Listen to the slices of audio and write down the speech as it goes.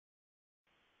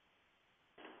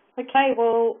Okay,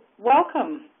 well,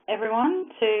 welcome everyone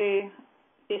to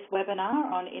this webinar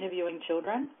on interviewing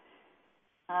children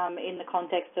in the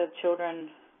context of children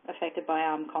affected by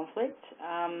armed conflict.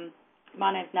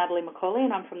 My name's Natalie McCauley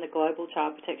and I'm from the Global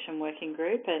Child Protection Working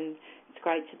Group, and it's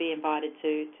great to be invited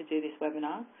to do this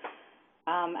webinar.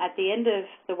 At the end of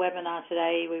the webinar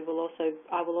today, I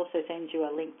will also send you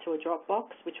a link to a Dropbox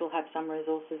which will have some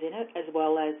resources in it, as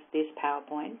well as this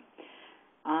PowerPoint.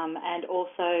 And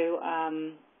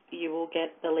also you will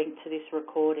get the link to this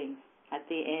recording at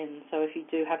the end. So if you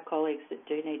do have colleagues that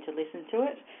do need to listen to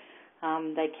it,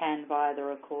 they can via the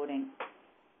recording.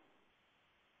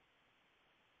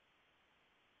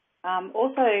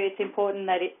 Also, it's important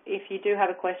that if you do have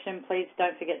a question, please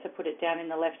don't forget to put it down in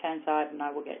the left-hand side and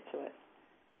I will get to it.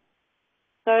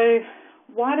 So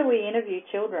why do we interview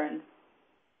children?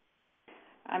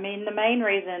 I mean, the main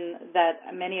reason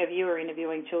that many of you are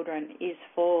interviewing children is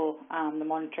for the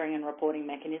monitoring and reporting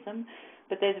mechanism,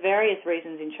 but there's various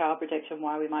reasons in child protection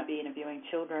why we might be interviewing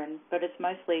children, but it's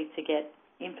mostly to get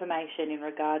information in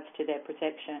regards to their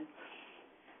protection.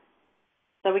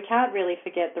 So we can't really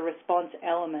forget the response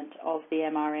element of the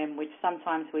MRM, which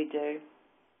sometimes we do.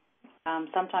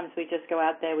 Sometimes we just go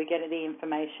out there, we get the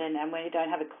information, and we don't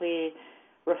have a clear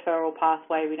referral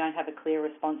pathway, we don't have a clear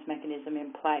response mechanism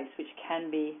in place, which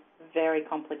can be very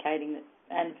complicating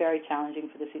and very challenging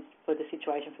for the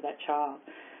situation for that child.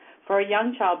 For a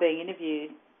young child being interviewed,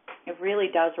 it really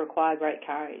does require great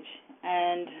courage,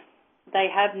 and they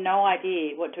have no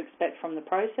idea what to expect from the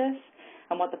process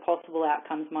and what the possible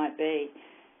outcomes might be.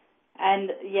 And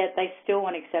yet they still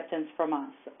want acceptance from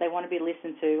us. They want to be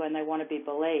listened to and they want to be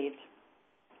believed.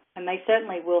 And they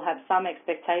certainly will have some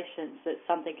expectations that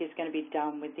something is going to be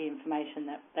done with the information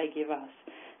that they give us.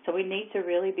 So we need to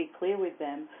really be clear with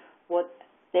them what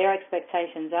their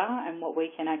expectations are and what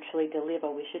we can actually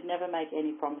deliver. We should never make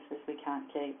any promises we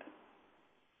can't keep.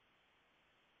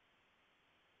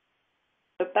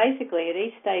 But basically, at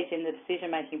each stage in the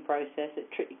decision-making process, it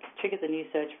triggers a new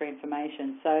search for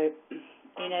information. So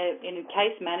in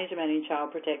case management in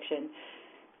child protection,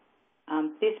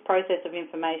 this process of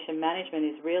information management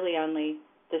is really only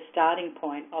the starting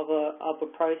point of a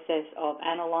process of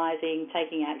analysing,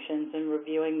 taking actions and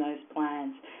reviewing those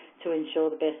plans to ensure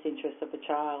the best interests of the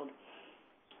child.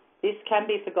 This can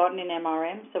be forgotten in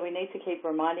MRM, so we need to keep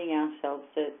reminding ourselves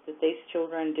that these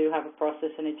children do have a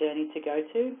process and a journey to go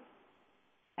to,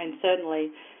 and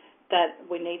certainly that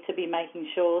we need to be making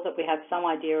sure that we have some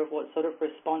idea of what sort of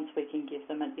response we can give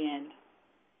them at the end.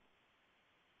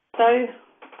 So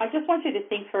I just want you to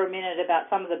think for a minute about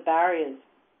some of the barriers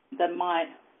that might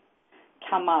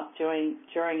come up during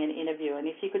an interview, and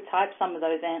if you could type some of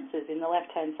those answers in the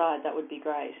left-hand side, that would be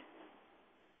great.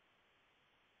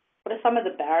 What are some of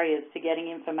the barriers to getting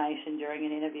information during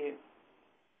an interview?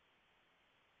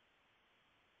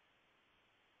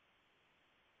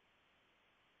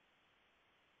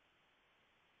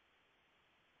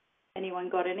 Anyone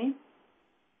got any?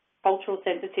 Cultural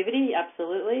sensitivity,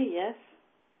 absolutely, yes.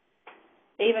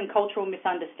 Even cultural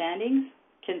misunderstandings,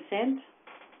 consent.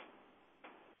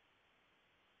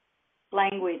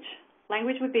 Language.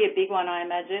 Language would be a big one, I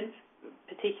imagine,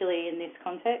 particularly in this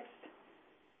context.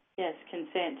 Yes,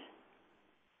 consent.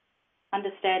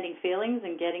 Understanding feelings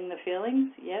and getting the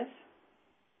feelings, yes.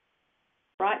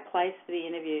 Right place for the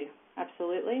interview,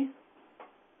 absolutely.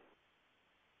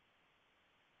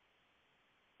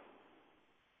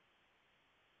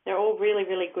 They're all really,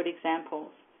 really good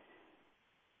examples.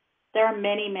 There are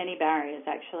many, many barriers,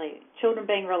 actually. Children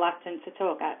being reluctant to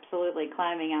talk, absolutely,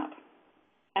 clamming up.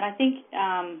 And I think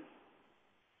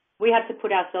we have to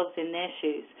put ourselves in their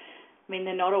shoes. I mean,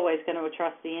 they're not always going to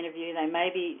trust the interview. They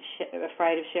may be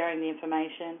afraid of sharing the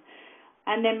information.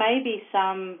 And there may be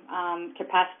some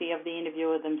capacity of the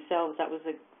interviewer themselves. That was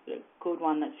a good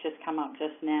one that's just come up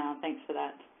just now. Thanks for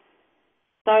that.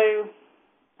 So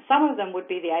some of them would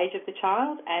be the age of the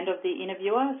child and of the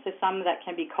interviewer, so some that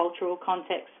can be cultural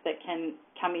context that can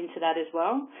come into that as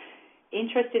well.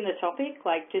 Interest in the topic,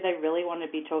 like do they really want to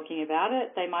be talking about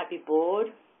it? They might be bored.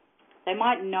 They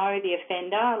might know the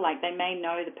offender, like they may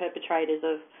know the perpetrators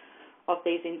of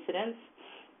these incidents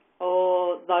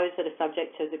or those that are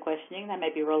subject to the questioning. They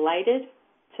may be related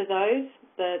to those,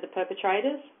 the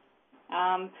perpetrators.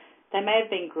 They may have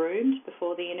been groomed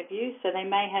before the interview, so they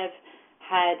may have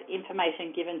had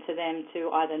information given to them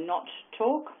to either not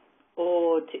talk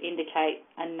or to indicate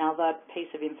another piece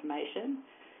of information.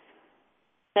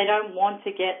 They don't want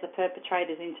to get the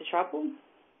perpetrators into trouble.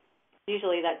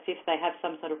 Usually that's if they have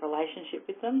some sort of relationship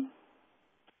with them.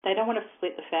 They don't want to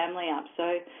split the family up.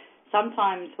 So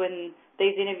sometimes when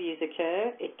these interviews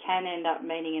occur, it can end up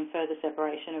meaning in further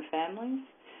separation of families.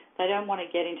 They don't want to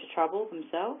get into trouble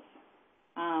themselves.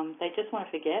 They just want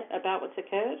to forget about what's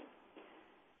occurred.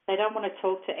 They don't want to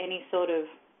talk to any sort of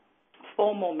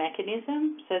formal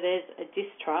mechanism, so there's a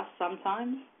distrust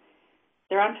sometimes.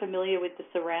 They're unfamiliar with the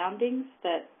surroundings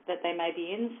that they may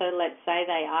be in. So let's say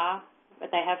they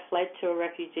have fled to a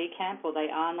refugee camp, or they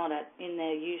are not in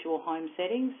their usual home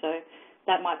setting, so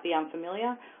that might be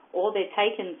unfamiliar. Or they're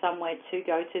taken somewhere to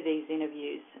go to these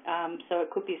interviews. So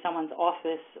it could be someone's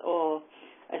office or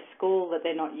a school that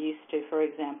they're not used to, for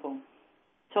example.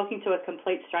 Talking to a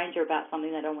complete stranger about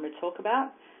something they don't want to talk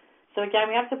about. So again,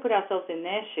 we have to put ourselves in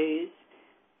their shoes.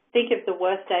 Think of the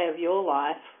worst day of your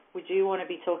life. Would you want to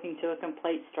be talking to a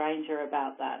complete stranger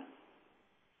about that?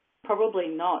 Probably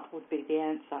not would be the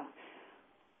answer.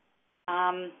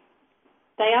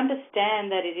 They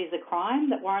understand that it is a crime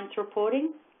that warrants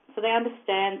reporting. So they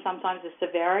understand sometimes the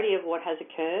severity of what has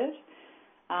occurred,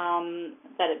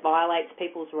 that it violates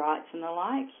people's rights and the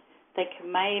like. They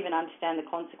may even understand the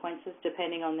consequences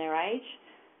depending on their age.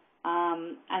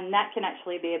 And that can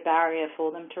actually be a barrier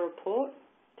for them to report,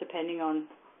 depending on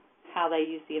how they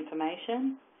use the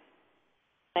information.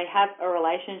 They have a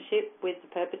relationship with the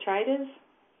perpetrators.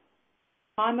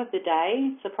 Time of the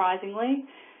day, surprisingly,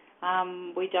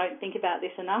 we don't think about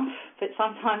this enough, but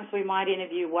sometimes we might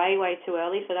interview way, way too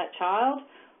early for that child,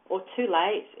 or too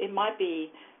late. It might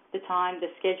be the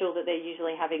schedule that they're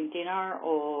usually having dinner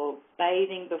or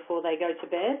bathing before they go to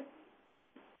bed,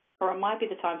 or it might be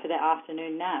the time for their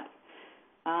afternoon nap.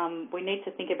 We need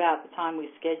to think about the time we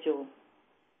schedule.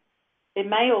 It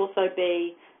may also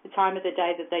be the time of the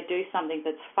day that they do something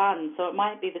that's fun. So it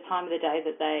might be the time of the day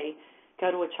that they go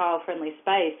to a child-friendly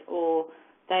space, or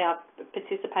they are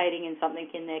participating in something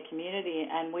in their community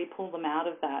and we pull them out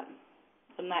of that.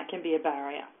 And that can be a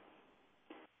barrier.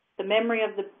 The memory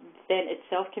of the event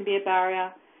itself can be a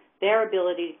barrier. Their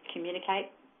ability to communicate,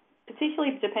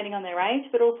 particularly depending on their age,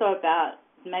 but also about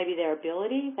maybe their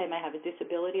ability. They may have a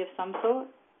disability of some sort.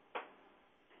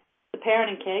 The parent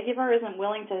and caregiver isn't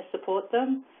willing to support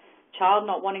them. Child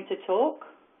not wanting to talk.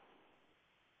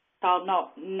 Child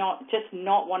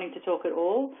not wanting to talk at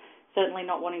all. Certainly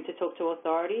not wanting to talk to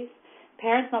authorities.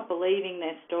 Parents not believing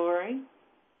their story.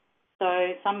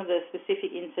 So some of the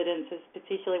specific incidences,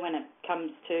 particularly when it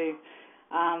comes to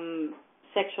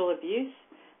sexual abuse,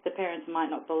 the parents might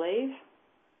not believe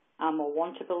or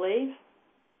want to believe,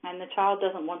 and the child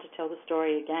doesn't want to tell the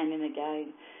story again and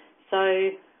again. So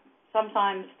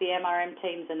sometimes the MRM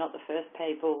teams are not the first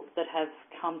people that have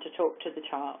come to talk to the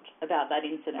child about that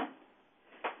incident.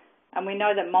 And we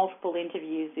know that multiple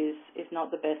interviews is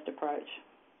not the best approach.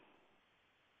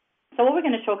 So what we're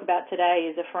going to talk about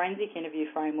today is a forensic interview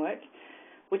framework,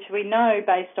 which we know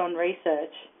based on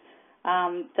research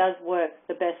does work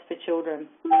the best for children.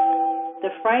 The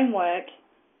framework,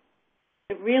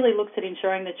 it really looks at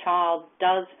ensuring the child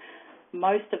does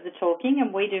most of the talking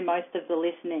and we do most of the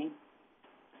listening.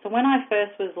 So when I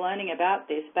first was learning about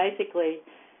this, basically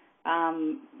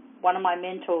one of my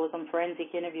mentors on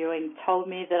forensic interviewing told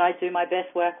me that I do my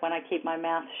best work when I keep my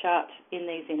mouth shut in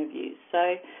these interviews.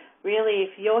 So really,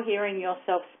 if you're hearing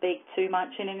yourself speak too much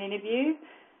in an interview,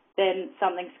 then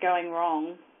something's going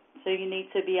wrong. So you need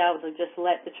to be able to just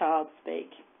let the child speak.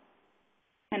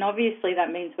 And obviously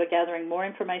that means we're gathering more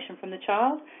information from the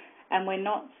child and we're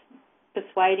not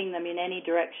persuading them in any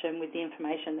direction with the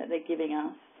information that they're giving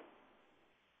us.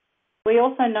 We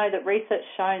also know that research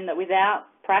shown that without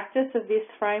practice of this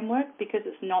framework, because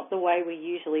it's not the way we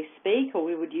usually speak or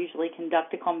we would usually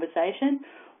conduct a conversation,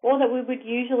 or that we would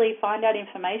usually find out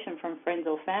information from friends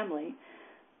or family,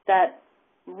 that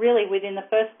really within the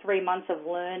first 3 months of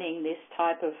learning this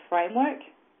type of framework,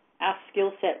 our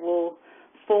skill set will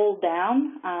fall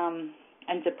down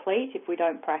and deplete if we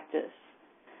don't practice.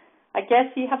 I guess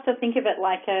you have to think of it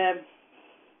like a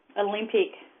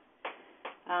Olympic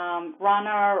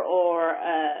runner or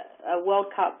a World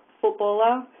Cup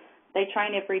footballer. They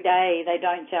train every day. They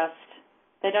don't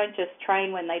just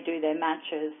train when they do their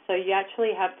matches. So you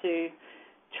actually have to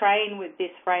train with this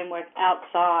framework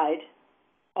outside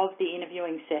of the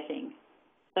interviewing setting.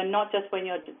 So not just when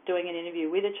you're doing an interview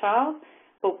with a child,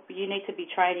 but you need to be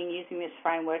training using this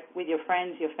framework with your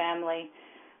friends, your family,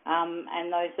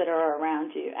 and those that are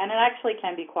around you. And it actually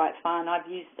can be quite fun. I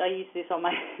use this on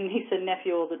my niece and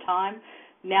nephew all the time.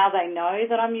 Now they know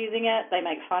that I'm using it. They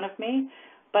make fun of me,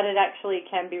 but it actually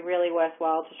can be really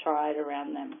worthwhile to try it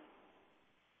around them.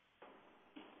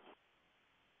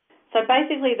 So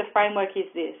basically the framework is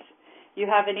this. You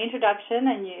have an introduction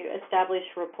and you establish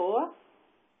rapport.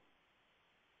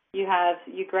 You have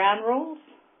your ground rules,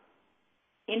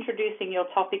 introducing your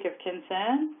topic of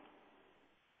concern,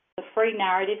 the free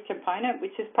narrative component,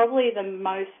 which is probably the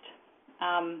most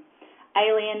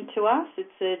alien to us.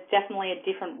 It's definitely a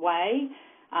different way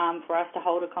for us to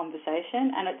hold a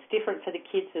conversation, and it's different for the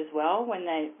kids as well when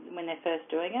they're first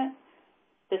doing it.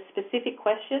 The specific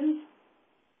questions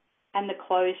and the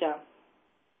closure.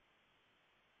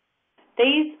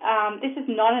 This is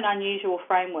not an unusual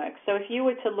framework. So if you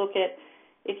were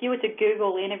to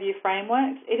Google interview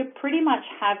frameworks, it'll pretty much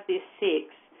have this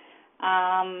 6.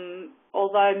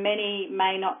 Although many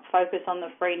may not focus on the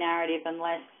free narrative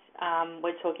unless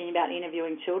we're talking about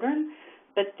interviewing children.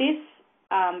 But this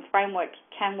framework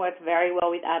can work very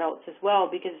well with adults as well,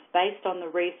 because it's based on the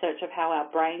research of how our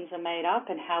brains are made up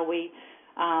and how we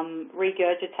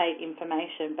regurgitate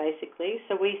information, basically.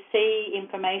 So we see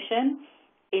information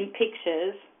in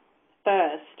pictures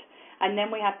first, and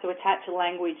then we have to attach a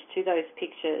language to those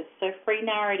pictures. So free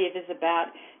narrative is about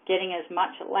getting as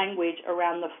much language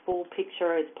around the full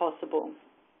picture as possible.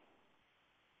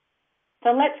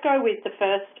 So let's go with the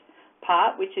first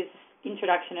part, which is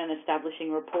introduction and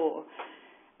establishing rapport.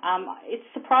 It's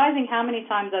surprising how many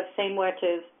times I've seen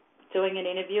workers doing an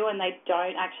interview and they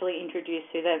don't actually introduce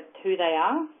who they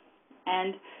are.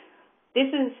 And this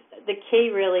is the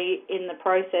key really in the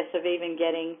process of even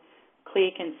getting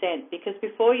clear consent, because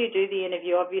before you do the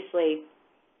interview, obviously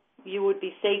you would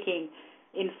be seeking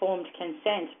informed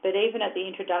consent, but even at the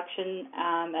introduction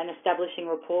and establishing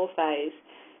rapport phase,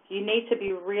 you need to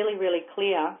be really, really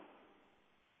clear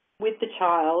with the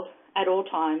child at all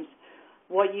times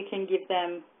what you can give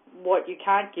them, what you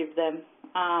can't give them,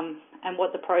 and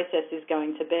what the process is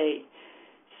going to be.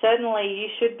 Certainly, you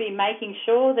should be making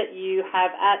sure that you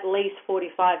have at least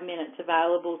 45 minutes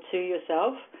available to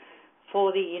yourself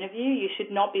for the interview. You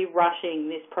should not be rushing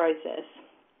this process.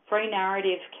 Free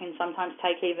narrative can sometimes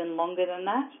take even longer than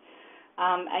that.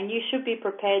 And you should be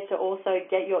prepared to also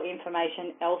get your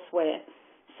information elsewhere.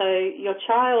 So the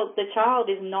child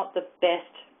is not the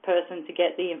best person to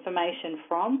get the information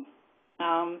from.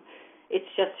 It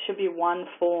just should be one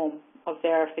form of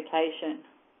verification.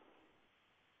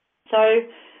 So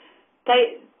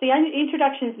the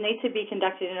introductions need to be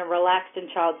conducted in a relaxed and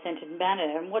child-centered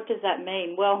manner. And what does that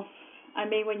mean? Well, I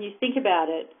mean, when you think about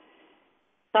it,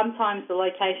 sometimes the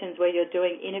locations where you're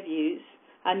doing interviews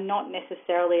are not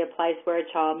necessarily a place where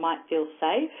a child might feel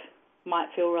safe, might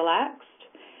feel relaxed.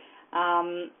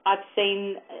 I've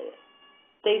seen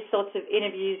these sorts of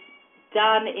interviews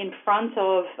done in front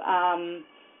of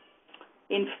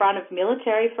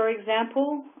military, for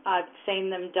example. I've seen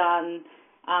them done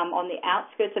on the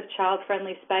outskirts of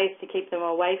child-friendly space to keep them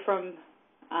away from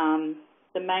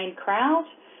the main crowd,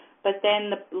 but then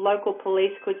the local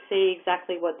police could see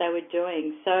exactly what they were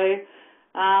doing. So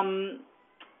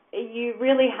you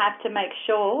really have to make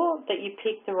sure that you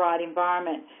pick the right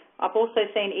environment. I've also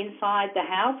seen inside the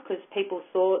house, because people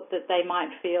thought that they might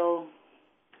feel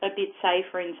a bit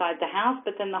safer inside the house,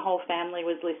 but then the whole family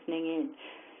was listening in.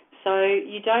 So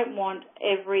you don't want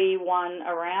everyone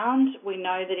around. We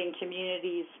know that in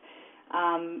communities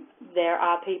there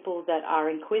are people that are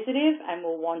inquisitive and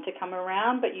will want to come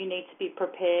around, but you need to be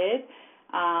prepared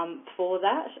for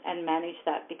that and manage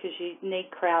that, because you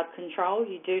need crowd control.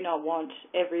 You do not want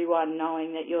everyone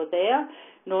knowing that you're there,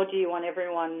 nor do you want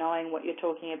everyone knowing what you're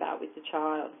talking about with the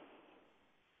child.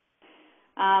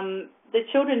 The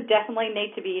children definitely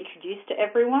need to be introduced to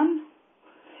everyone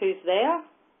who's there.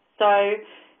 So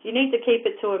you need to keep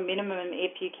it to a minimum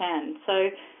if you can. So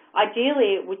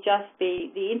ideally it would just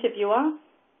be the interviewer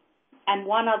and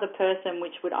one other person,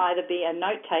 which would either be a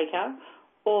note taker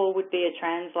or would be a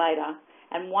translator.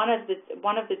 And one of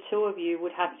the two of you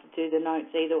would have to do the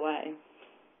notes either way.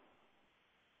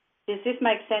 Does this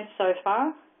make sense so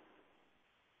far?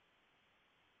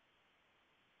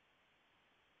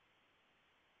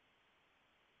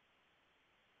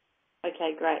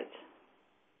 Okay, great.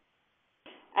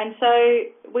 And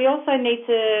so we also need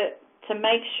to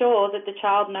make sure that the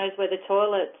child knows where the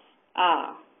toilets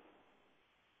are.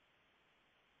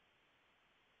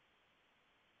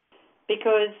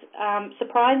 Because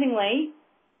surprisingly,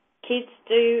 kids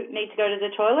do need to go to the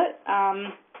toilet,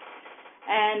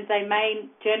 and they may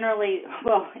generally,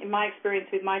 well, in my experience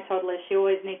with my toddler, she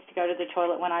always needs to go to the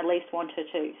toilet when I least want her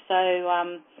to.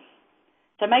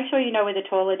 So make sure you know where the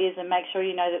toilet is, and make sure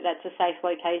you know that that's a safe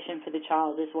location for the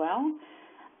child as well.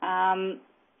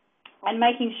 And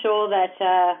making sure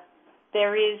that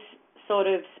there is sort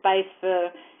of space for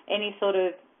any sort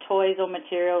of toys or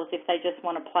materials if they just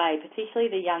want to play, particularly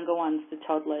the younger ones, the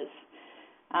toddlers.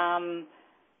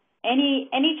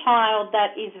 Any child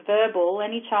that is verbal,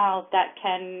 any child that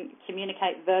can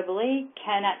communicate verbally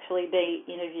can actually be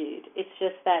interviewed. It's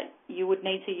just that you would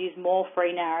need to use more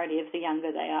free narrative the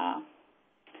younger they are.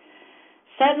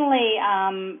 Certainly,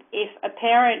 if a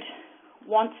parent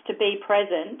wants to be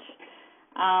present,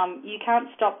 you can't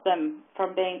stop them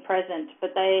from being present,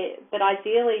 but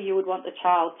ideally you would want the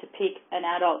child to pick an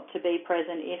adult to be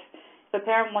present. If a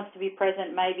parent wants to be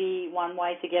present, maybe one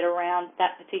way to get around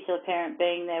that particular parent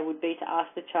being there would be to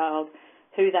ask the child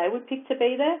who they would pick to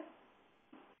be there,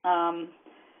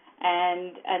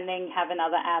 and then have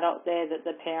another adult there that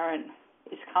the parent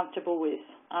is comfortable with.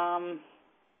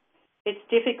 It's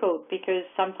difficult because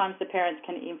sometimes the parents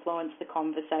can influence the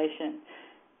conversation.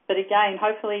 But again,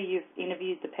 hopefully you've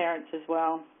interviewed the parents as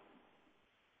well.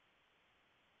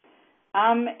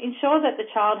 Ensure that the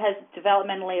child has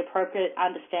developmentally appropriate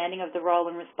understanding of the role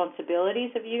and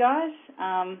responsibilities of you guys.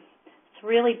 It's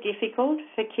really difficult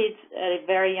for kids at a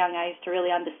very young age to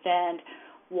really understand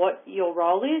what your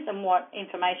role is and what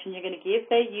information you're going to give.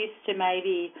 They're used to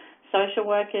maybe social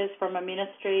workers from a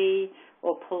ministry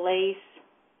or police.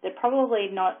 They're probably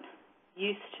not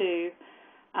used to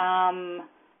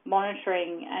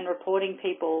monitoring and reporting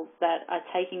people that are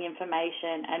taking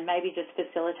information and maybe just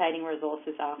facilitating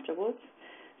resources afterwards.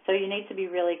 So you need to be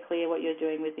really clear what you're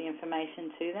doing with the information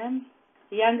to them.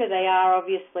 The younger they are,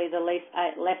 obviously, the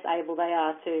less able they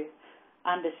are to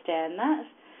understand that.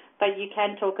 But you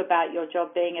can talk about your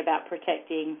job being about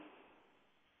protecting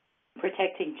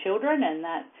children, and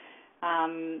that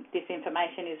this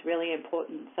information is really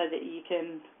important so that you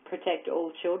can protect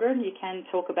all children. You can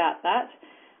talk about that,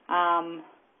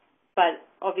 but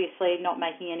obviously not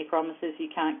making any promises you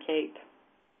can't keep.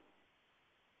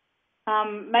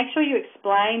 Make sure you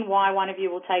explain why one of you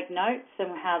will take notes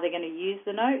and how they're going to use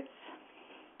the notes,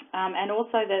 and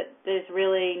also that there's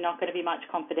really not going to be much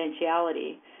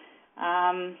confidentiality.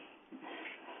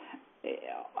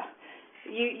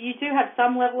 You do have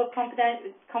some level of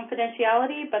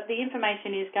confidentiality, but the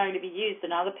information is going to be used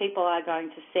and other people are going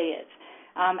to see it.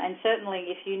 And certainly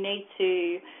if you need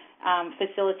to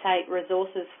facilitate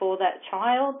resources for that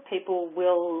child, people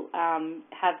will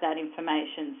have that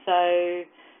information. So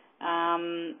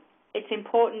it's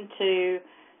important to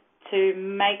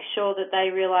make sure that they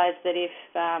realise that if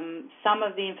some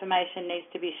of the information needs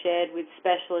to be shared with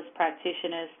specialist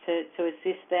practitioners to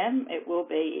assist them, it will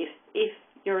be if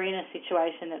you're in a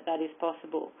situation that is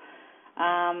possible.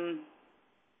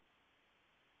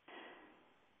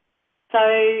 So,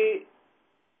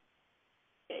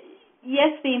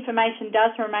 yes, the information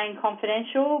does remain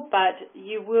confidential, but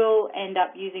you will end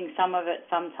up using some of it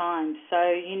sometimes.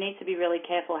 So you need to be really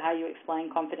careful how you explain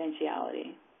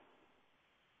confidentiality.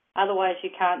 Otherwise, you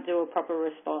can't do a proper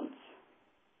response.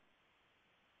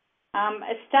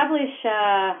 Establish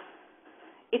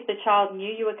if the child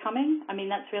knew you were coming. I mean,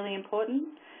 that's really important.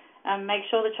 Make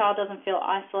sure the child doesn't feel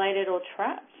isolated or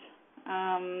trapped.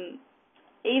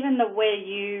 Even where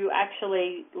you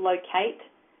actually locate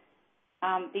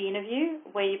the interview,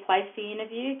 where you place the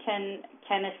interview, can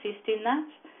assist in that.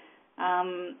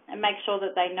 And make sure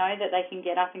that they know that they can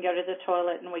get up and go to the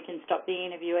toilet and we can stop the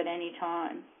interview at any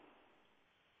time.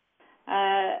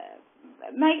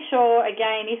 Make sure,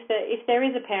 again, if there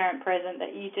is a parent present,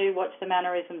 that you do watch the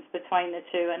mannerisms between the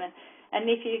two, and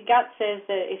if your gut says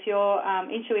that, if your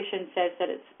intuition says that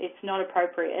it's not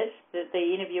appropriate, that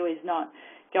the interview is not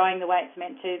going the way it's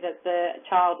meant to, that the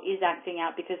child is acting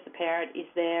out because the parent is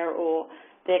there, or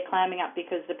they're clamming up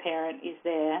because the parent is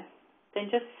there, then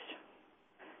just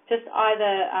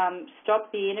either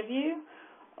stop the interview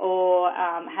or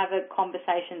have a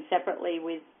conversation separately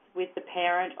with the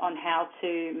parent on how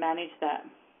to manage that.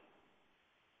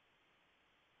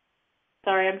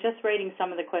 Sorry, I'm just reading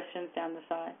some of the questions down the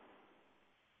side.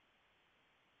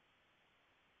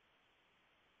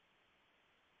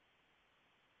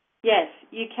 Yes,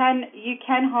 you can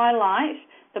highlight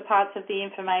the parts of the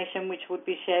information which would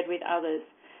be shared with others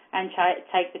and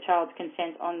take the child's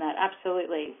consent on that,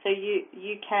 absolutely. So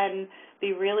you can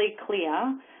be really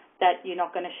clear that you're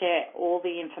not going to share all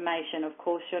the information. Of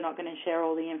course, you're not going to share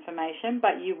all the information,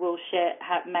 but you will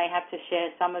may have to share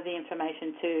some of the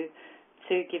information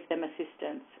to give them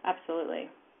assistance, absolutely.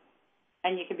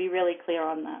 And you can be really clear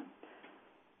on that.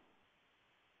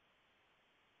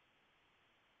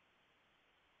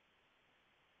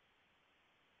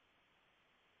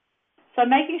 So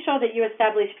making sure that you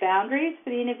establish boundaries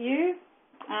for the interview.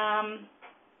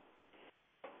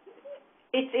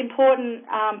 It's important,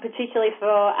 particularly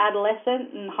for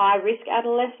adolescent and high-risk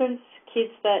adolescents,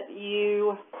 kids that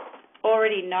you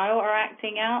already know are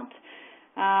acting out.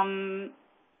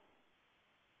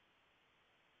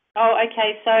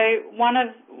 So one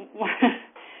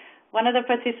of the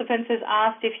participants has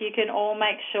asked if you can all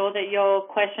make sure that your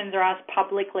questions are asked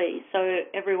publicly so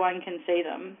everyone can see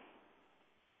them.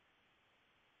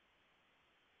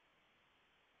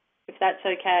 If that's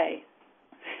okay.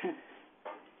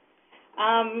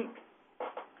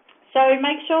 So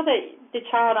make sure that the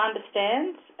child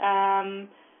understands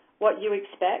what you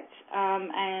expect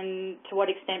and to what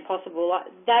extent possible.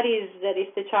 That is, that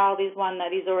if the child is one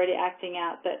that is already acting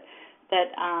out, that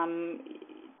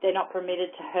they're not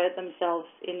permitted to hurt themselves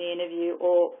in the interview,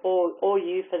 or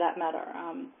you for that matter.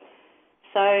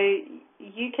 So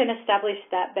you can establish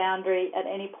that boundary at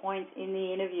any point in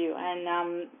the interview,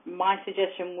 and my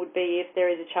suggestion would be, if there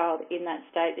is a child in that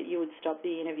state, that you would stop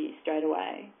the interview straight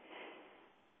away.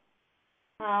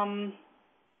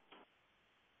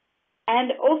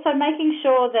 And also making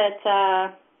sure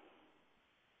that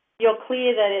you're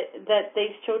clear that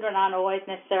these children aren't always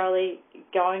necessarily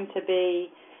going to be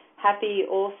happy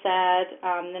or sad.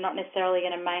 They're not necessarily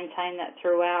going to maintain that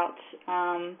throughout.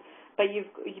 But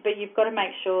you've got to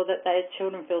make sure that those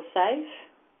children feel safe,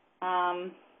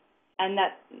 and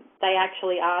that they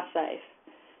actually are safe.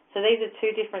 So these are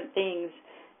two different things.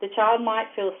 The child might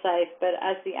feel safe, but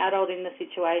as the adult in the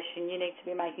situation, you need to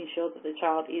be making sure that the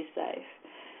child is safe.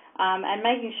 And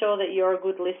making sure that you're a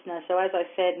good listener. So as I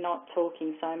said, not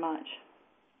talking so much.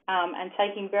 And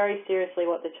taking very seriously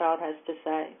what the child has to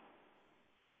say.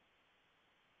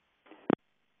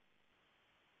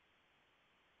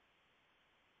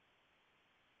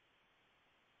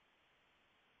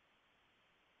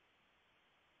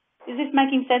 Is this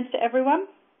making sense to everyone?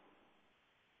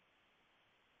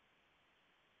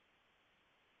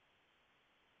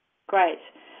 Great.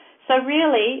 So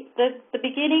really, the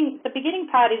beginning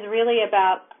part is really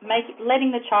about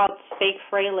letting the child speak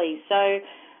freely. So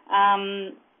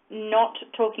not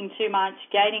talking too much,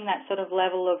 gaining that sort of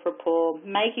level of rapport,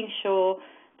 making sure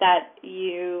that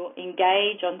you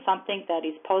engage on something that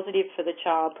is positive for the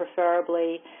child,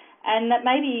 preferably, and that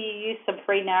maybe you use some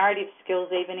free narrative skills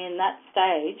even in that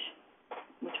stage,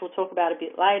 which we'll talk about a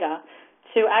bit later,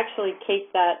 to actually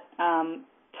keep that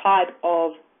type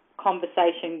of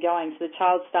conversation going, so the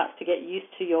child starts to get used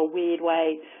to your weird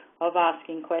way of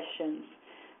asking questions.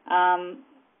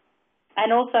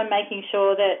 And also making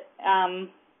sure that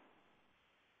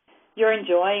you're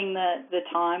enjoying the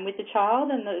time with the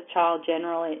child, and that the child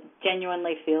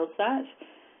genuinely feels that.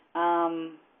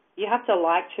 You have to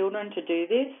like children to do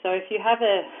this. So if you have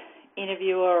a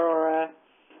interviewer or a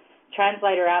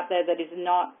translator out there that is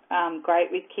not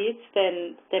great with kids,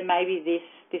 then maybe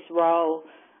this role,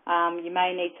 you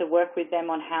may need to work with them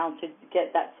on how to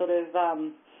get that sort of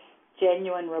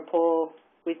genuine rapport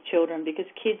with children, because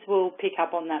kids will pick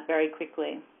up on that very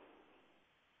quickly.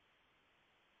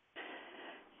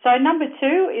 So number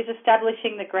 2 is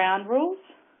establishing the ground rules.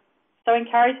 So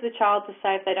encourage the child to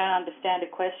say if they don't understand a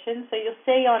question. So you'll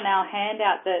see on our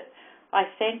handout that I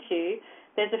sent you,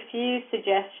 there's a few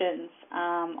suggestions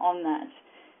on that.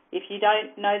 If you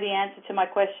don't know the answer to my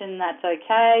question, that's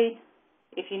okay.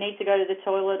 If you need to go to the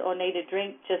toilet or need a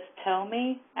drink, just tell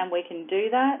me and we can do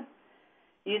that.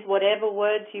 Use whatever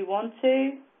words you want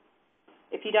to.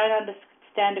 If you don't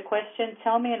understand a question,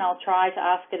 tell me and I'll try to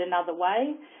ask it another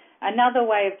way. Another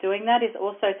way of doing that is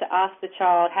also to ask the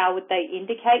child how would they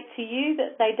indicate to you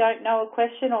that they don't know a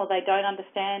question or they don't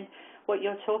understand what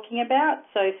you're talking about.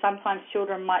 So sometimes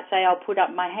children might say, I'll put up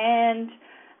my hand,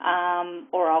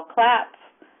 or I'll clap,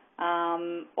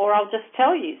 or I'll just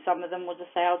tell you. Some of them will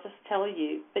just say, I'll just tell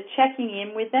you. But checking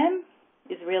in with them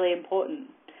is really important.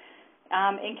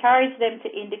 Encourage them to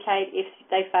indicate if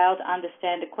they fail to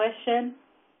understand a question,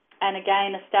 and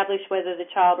again, establish whether the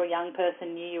child or young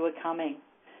person knew you were coming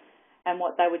and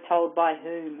what they were told by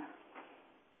whom.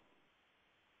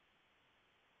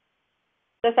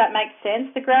 Does that make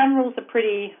sense? The ground rules are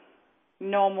pretty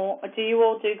normal. Do you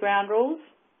all do ground rules?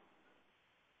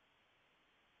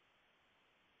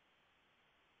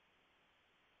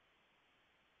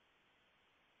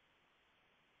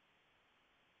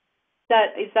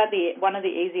 Is that one of the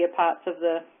easier parts of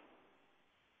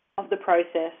the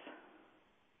process?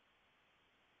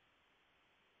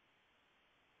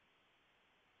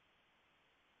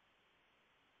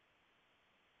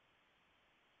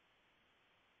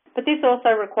 But this also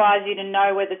requires you to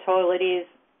know where the toilet is,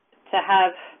 to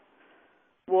have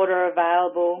water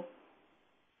available,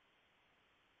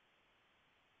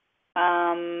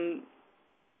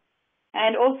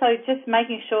 and also just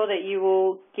making sure that you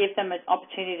will give them an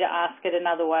opportunity to ask it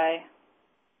another way.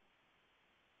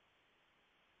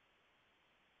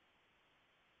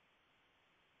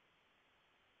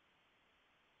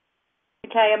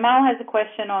 Okay, Amal has a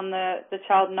question on the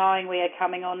child knowing we are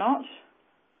coming or not.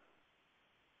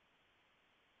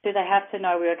 Do they have to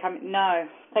know we are coming? No,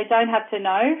 they don't have to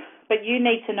know, but you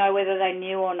need to know whether they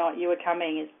knew or not you were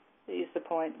coming is the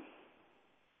point.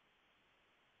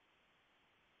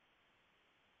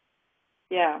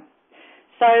 Yeah.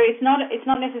 So it's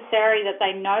not necessary that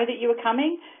they know that you are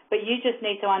coming, but you just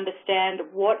need to understand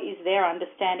what is their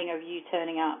understanding of you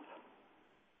turning up,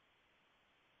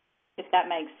 if that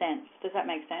makes sense. Does that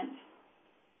make sense?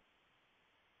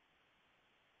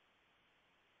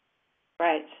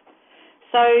 Great.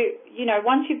 So,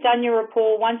 once you've done your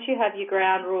rapport, once you have your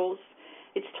ground rules,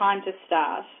 it's time to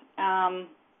start.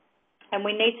 And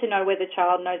we need to know whether the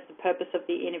child knows the purpose of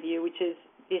the interview, which is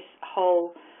this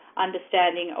whole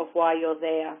understanding of why you're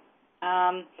there.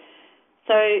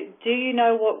 So do you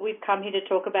know what we've come here to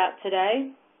talk about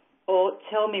today? Or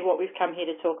tell me what we've come here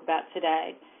to talk about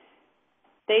today.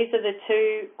 These are the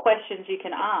two questions you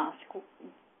can ask.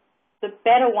 The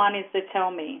better one is the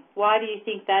tell me. Why do you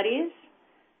think that is?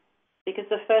 Because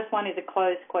the first one is a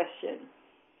closed question.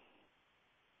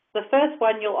 The first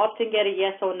one you'll often get a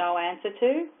yes or no answer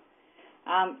to.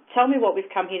 Tell me what we've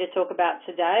come here to talk about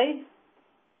today.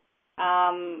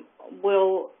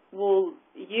 Will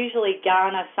usually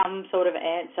garner some sort of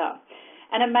answer.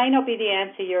 And it may not be the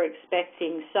answer you're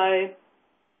expecting. So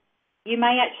you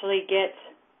may actually get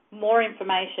more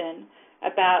information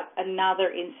about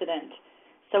another incident.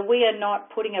 So we are not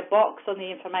putting a box on the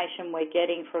information we're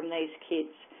getting from these kids.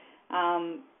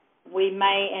 We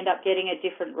may end up getting a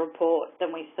different report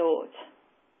than we thought.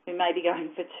 We may be going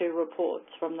for two reports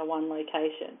from the one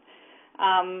location.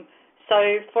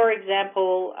 So, for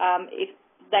example, if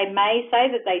they may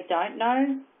say that they don't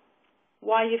know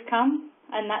why you've come,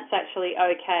 and that's actually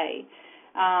okay.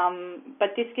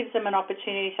 But this gives them an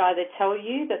opportunity to either tell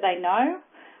you that they know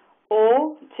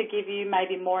or to give you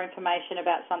maybe more information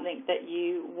about something that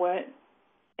you weren't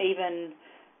even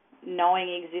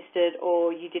knowing existed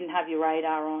or you didn't have your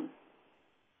radar on.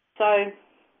 So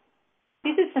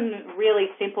this is some really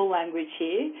simple language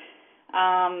here.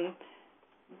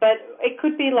 But it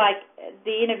could be like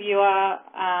the interviewer,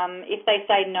 if they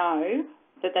say no,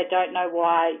 that they don't know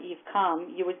why you've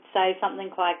come, you would say something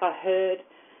like, I heard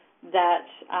that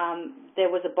there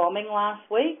was a bombing last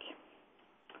week.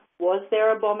 Was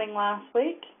there a bombing last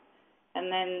week?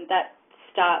 And then that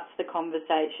starts the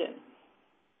conversation.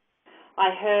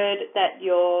 I heard that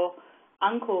your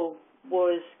uncle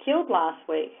was killed last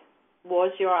week.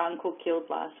 Was your uncle killed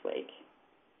last week?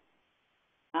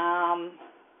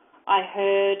 I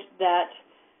heard that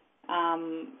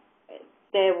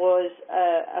there was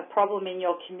a problem in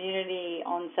your community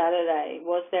on Saturday.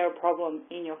 Was there a problem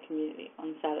in your community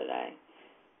on Saturday?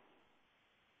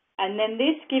 And then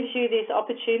this gives you this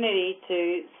opportunity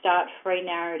to start free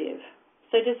narrative.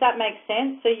 So does that make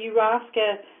sense? So you ask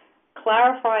a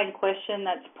clarifying question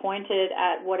that's pointed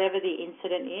at whatever the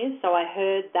incident is. So I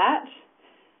heard that.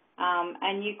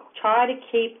 And you try to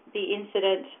keep the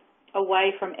incident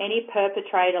away from any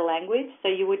perpetrator language. So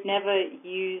you would never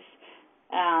use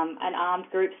an armed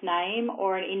group's name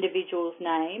or an individual's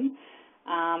name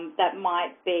that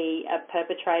might be a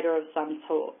perpetrator of some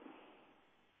sort.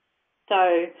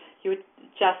 So you would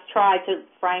just try to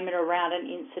frame it around an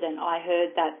incident. I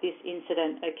heard that this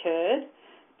incident occurred.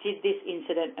 Did this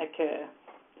incident occur?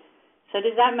 So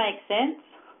does that make sense?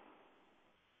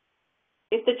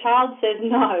 If the child says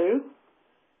no,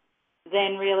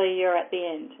 then really you're at the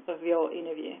end of your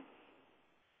interview.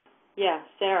 Yeah,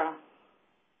 Sarah.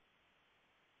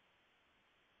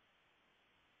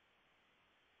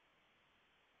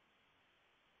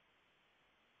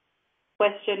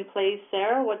 Question, please,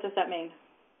 Sarah. What does that mean?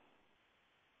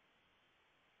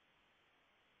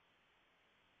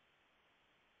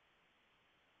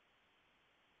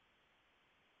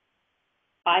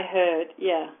 I heard,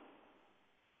 yeah.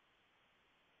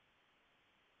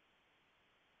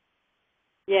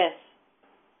 Yes.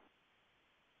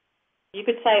 You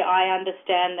could say, I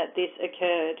understand that this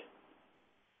occurred.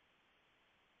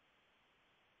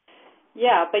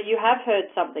 Yeah, but you have heard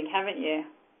something, haven't you?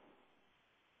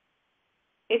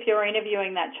 If you're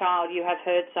interviewing that child, you have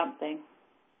heard something.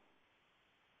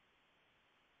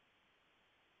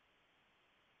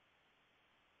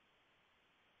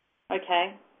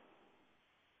 Okay.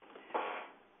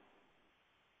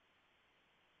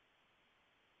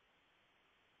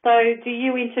 So do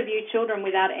you interview children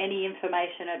without any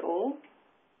information at all?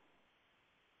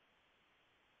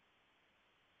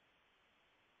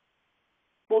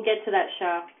 We'll get to that,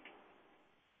 Shah.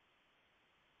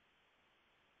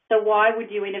 So why would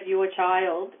you interview a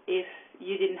child if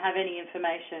you didn't have any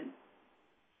information?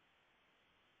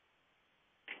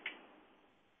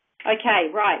 Okay,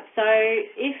 right. So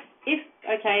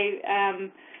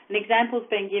an example's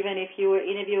been given if you were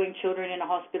interviewing children in a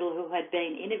hospital who had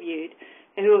been interviewed,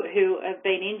 who have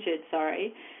been injured,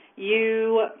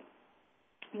 you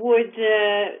would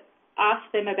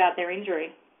ask them about their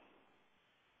injury.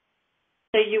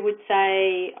 So you would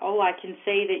say, oh, I can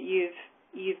see that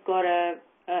you've got a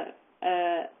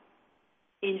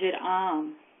injured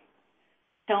arm.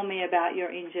 Tell me about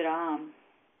your injured arm.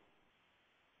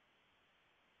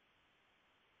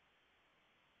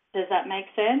 Does that make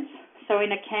sense? So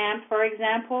in a camp, for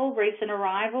example, recent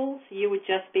arrivals, you would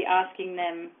just be asking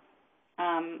them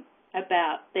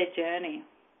about their journey.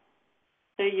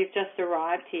 So you've just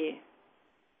arrived here.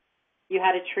 You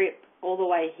had a trip all the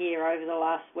way here over the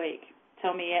last week.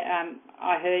 Tell me,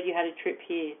 I heard you had a trip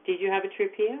here. Did you have a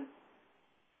trip here?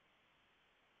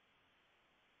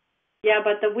 Yeah,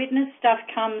 but the witness stuff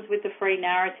comes with the free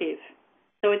narrative.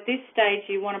 So at this stage,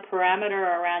 you want a parameter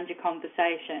around your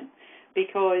conversation,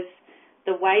 because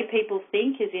the way people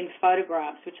think is in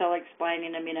photographs, which I'll explain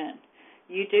in a minute.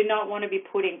 You do not want to be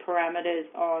putting parameters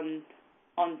on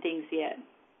things yet.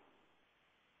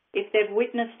 If they've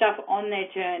witnessed stuff on their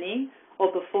journey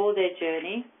or before their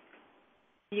journey,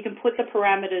 you can put the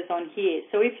parameters on here.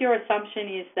 So if your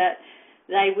assumption is that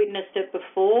they witnessed it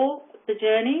before the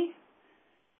journey,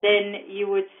 then you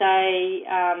would say,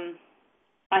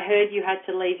 I heard you had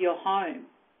to leave your home.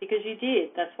 Because you did,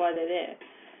 that's why they're there.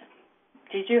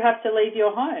 Did you have to leave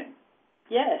your home?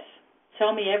 Yes.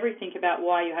 Tell me everything about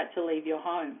why you had to leave your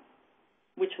home,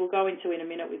 which we'll go into in a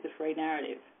minute with the free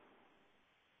narrative.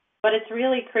 But it's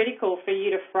really critical for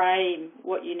you to frame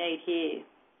what you need here.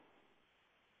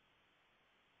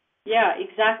 Yeah,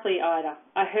 exactly, Ida.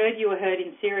 I heard you were hurt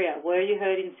in Syria. Were you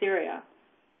hurt in Syria?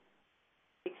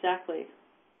 Exactly.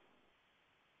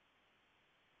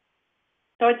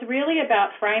 So it's really about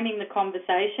framing the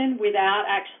conversation without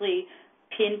actually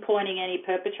pinpointing any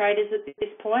perpetrators at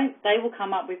this point. They will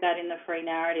come up with that in the free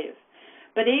narrative.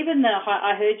 But even the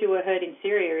I heard you were hurt in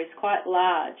Syria is quite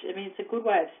large. I mean, it's a good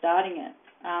way of starting it,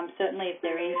 certainly if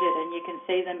they're injured and you can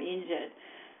see them injured.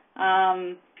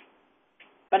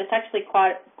 But it's actually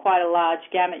quite a large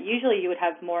gamut. Usually you would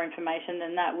have more information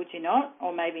than that, would you not?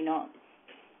 Or maybe not.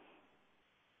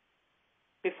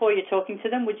 Before you're talking to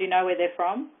them, would you know where they're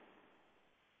from?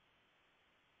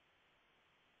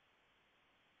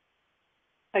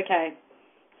 Okay.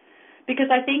 Because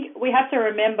I think we have to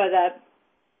remember that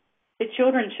the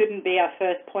children shouldn't be our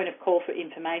first point of call for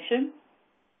information.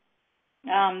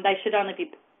 They should only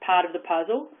be part of the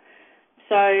puzzle.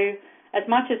 So as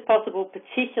much as possible,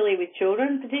 particularly with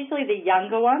children, particularly the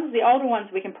younger ones, the older ones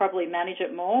we can probably manage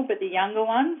it more, but the younger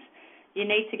ones, you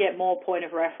need to get more point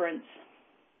of reference.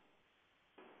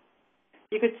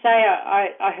 You could say,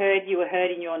 I heard you were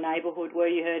hurt in your neighbourhood. Were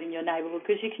you hurt in your neighbourhood?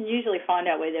 Because you can usually find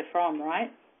out where they're from,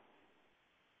 right?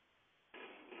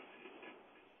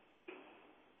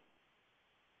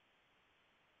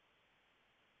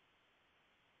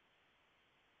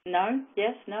 No?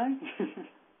 Yes? No?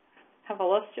 Have I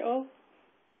lost you all?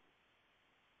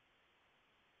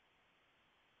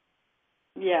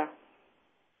 Yeah.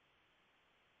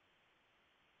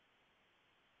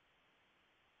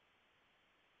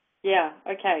 Yeah,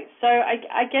 okay. So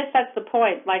I guess that's the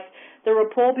point. Like, the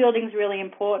rapport building is really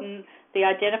important, the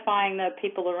identifying the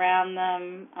people around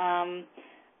them,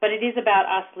 but it is about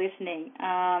us listening.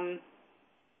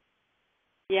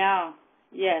 Yeah,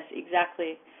 yes,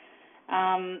 exactly.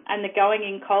 And the going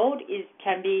in cold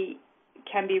can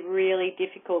be really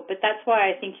difficult, but that's why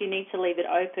I think you need to leave it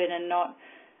open and not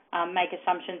make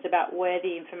assumptions about where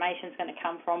the information is going to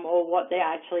come from or what they're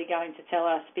actually going to tell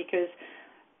us, because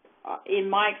in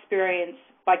my experience,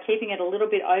 by keeping it a little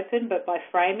bit open but by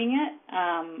framing it,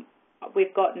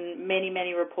 we've gotten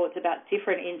many reports about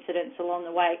different incidents along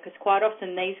the way, because quite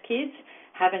often these kids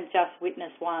haven't just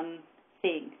witnessed one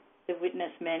thing, they've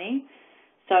witnessed many.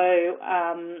 So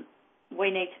we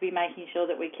need to be making sure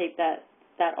that we keep that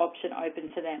option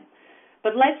open to them.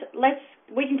 But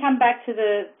we can come back to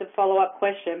the follow-up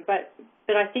question, but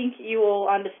I think you all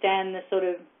understand the sort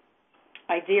of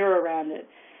idea around it.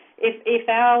 If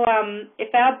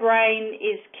our brain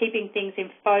is keeping things in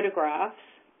photographs,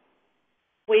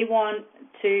 we want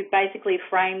to basically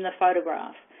frame the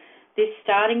photograph. This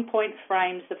starting point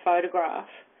frames the photograph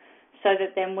so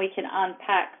that then we can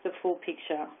unpack the full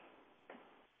picture.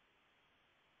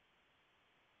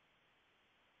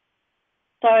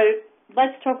 So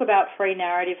let's talk about free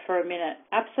narrative for a minute.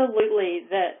 Absolutely,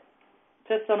 that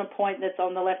just on a point that's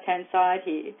on the left-hand side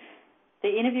here, the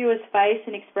interviewer's face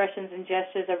and expressions and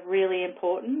gestures are really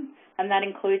important, and that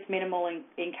includes minimal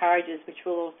encourages, which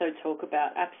we'll also talk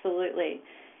about. Absolutely.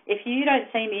 If you don't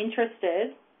seem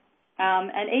interested,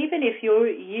 and even if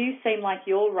you seem like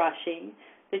you're rushing,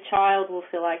 the child will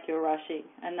feel like you're rushing,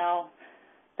 and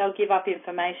they'll give up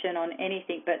information on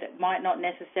anything, but it might not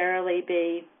necessarily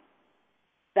be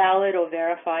valid or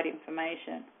verified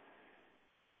information.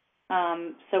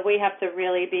 So we have to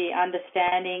really be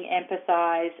understanding,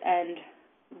 empathise, and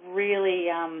really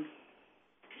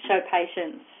show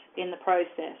patience in the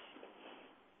process,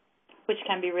 which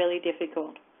can be really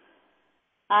difficult.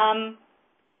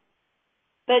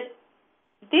 But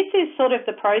this is sort of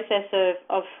the process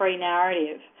of free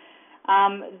narrative.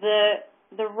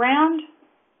 The round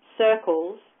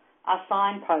circles are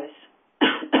signposts.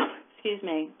 Excuse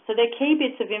me. So they're key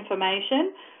bits of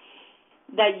information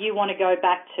that you want to go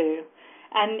back to.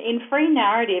 And in free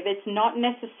narrative, it's not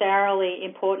necessarily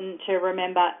important to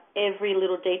remember every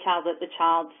little detail that the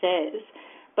child says,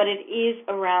 but it is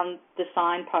around the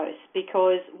signposts,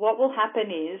 because what will happen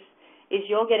is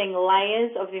you're getting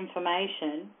layers of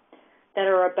information that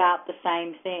are about the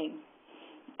same thing.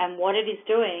 And what it is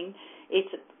doing,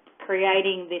 it's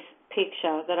creating this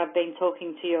picture that I've been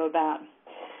talking to you about.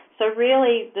 So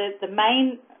really, the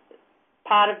main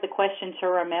part of the question to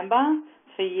remember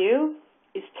for you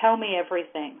is tell me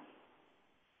everything.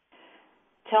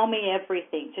 Tell me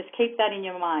everything. Just keep that in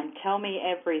your mind. Tell me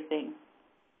everything.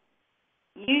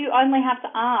 You only have to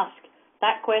ask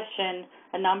that question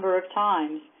a number of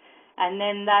times, and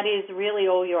then that is really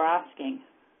all you're asking.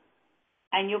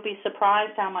 And you'll be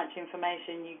surprised how much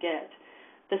information you get.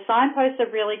 The signposts are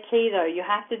really key, though. You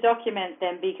have to document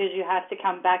them because you have to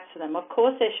come back to them. Of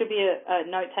course, there should be a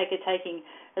note taker taking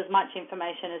as much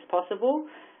information as possible,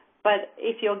 but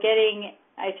if you're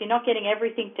not getting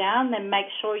everything down, then make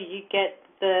sure you get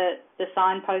the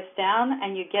signpost down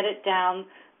and you get it down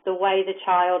the way the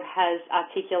child has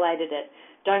articulated it.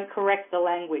 Don't correct the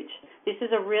language. This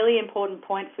is a really important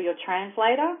point for your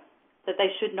translator, that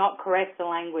they should not correct the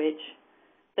language,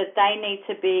 that they need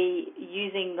to be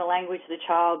using the language the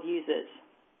child uses.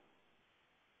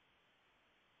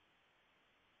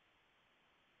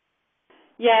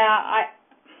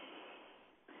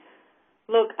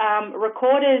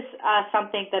 Recorders are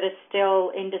something that is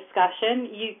still in discussion.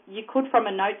 You could from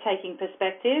a note-taking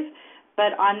perspective,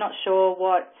 but I'm not sure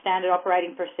what standard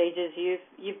operating procedures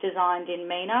you've designed in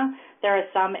MENA. There are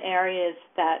some areas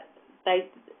that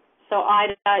so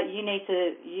Ida, you need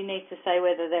to say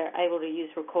whether they're able to use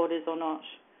recorders or not,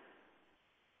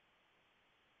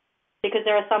 because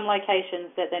there are some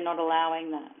locations that they're not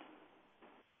allowing that.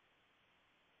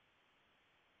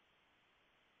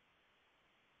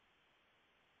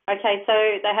 Okay, so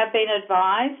they have been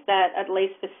advised that at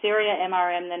least for Syria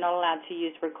MRM, they're not allowed to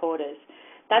use recorders.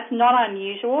 That's not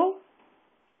unusual,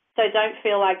 so don't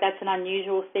feel like that's an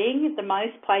unusual thing. The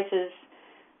most places,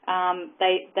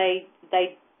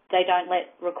 they don't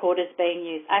let recorders being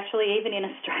used. Actually, even in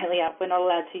Australia, we're not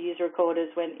allowed to use recorders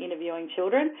when interviewing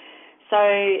children. So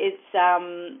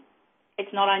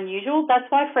it's not unusual. That's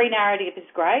why free narrative is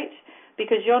great,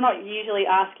 because you're not usually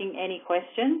asking any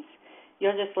questions.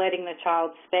 You're just letting the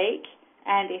child speak.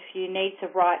 And if you need to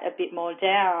write a bit more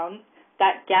down,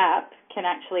 that gap can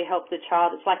actually help the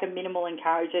child. It's like a minimal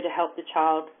encourager to help the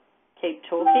child keep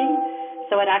talking.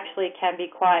 So it actually can be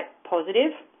quite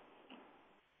positive.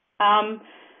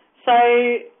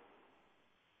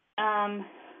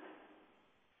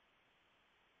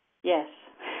 Yes,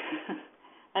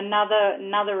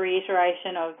 another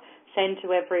reiteration of send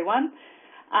to everyone,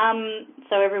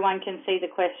 so everyone can see the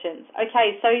questions.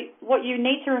 Okay, so what you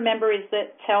need to remember is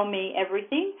that tell me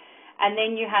everything, and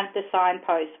then you have the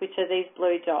signposts, which are these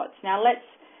blue dots. Now let's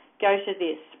go to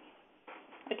this.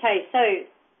 Okay, so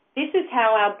this is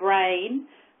how our brain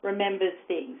remembers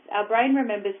things. Our brain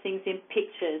remembers things in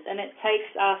pictures, and it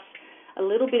takes us a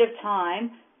little bit of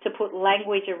time to put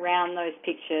language around those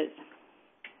pictures.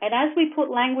 And as we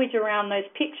put language around those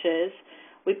pictures,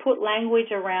 we put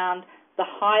language around the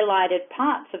highlighted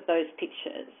parts of those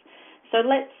pictures. So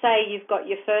let's say you've got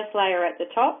your first layer at the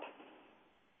top.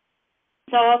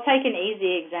 So I'll take an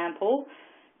easy example.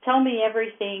 Tell me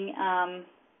everything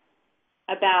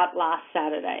about last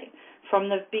Saturday, from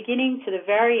the beginning to the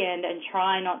very end, and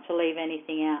try not to leave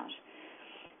anything out.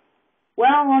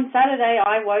 Well, on Saturday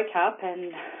I woke up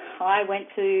and I went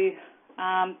to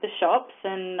the shops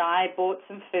and I bought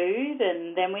some food,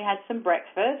 and then we had some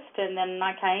breakfast, and then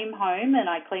I came home and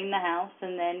I cleaned the house,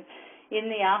 and then in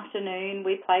the afternoon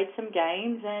we played some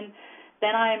games, and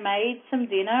then I made some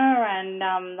dinner, and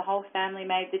the whole family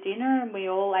made the dinner and we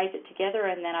all ate it together,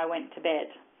 and then I went to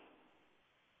bed.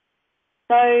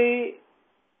 So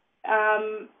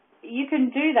you can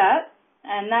do that,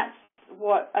 and that's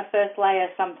what a first layer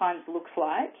sometimes looks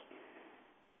like.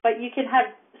 But you can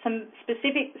have some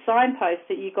specific signposts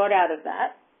that you got out of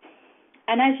that.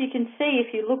 And as you can see,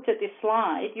 if you looked at this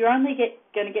slide, you're only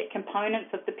going to get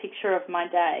components of the picture of my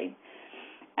day.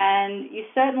 And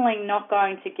you're certainly not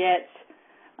going to get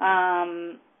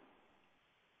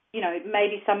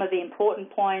maybe some of the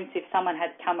important points, if someone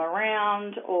had come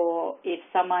around or if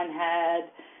someone had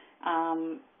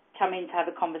come in to have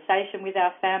a conversation with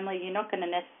our family, you're not going to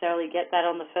necessarily get that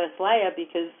on the first layer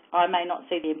because I may not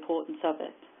see the importance of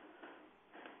it.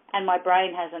 And my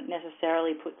brain hasn't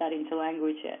necessarily put that into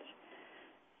language yet.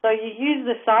 So you use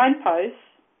the signposts,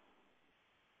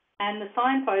 and the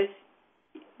signposts,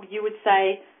 you would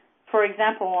say, for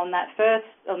example, on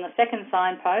the second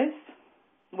signpost,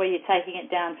 where you're taking it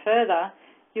down further,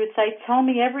 you would say, tell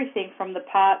me everything from the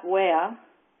part where,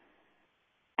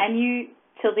 and you,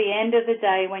 till the end of the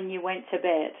day when you went to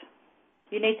bed.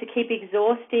 You need to keep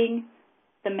exhausting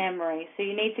the memory. So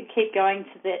you need to keep going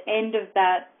to the end of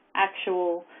that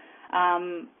actual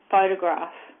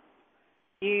photograph.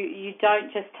 You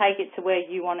don't just take it to where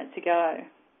you want it to go.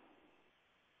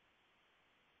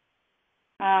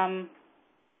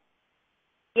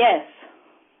 Yes.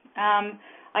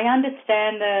 I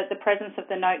understand the presence of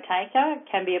the note taker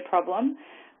can be a problem,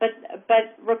 but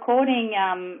recording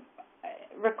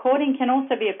can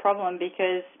also be a problem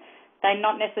because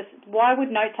why would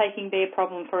note taking be a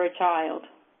problem for a child?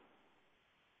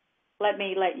 Let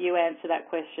me let you answer that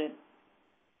question.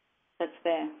 That's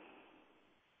there.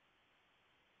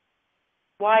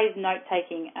 Why is note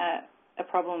taking a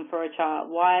problem for a child?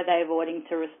 Why are they avoiding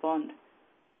to respond?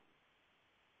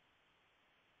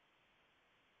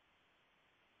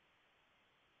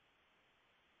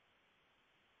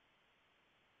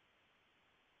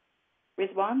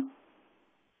 Rizwan?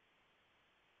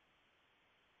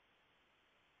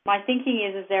 My thinking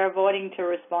is they're avoiding to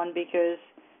respond because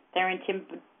they're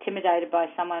intimidated by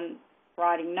someone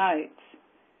writing notes.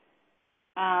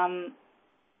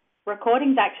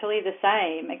 Recording's actually the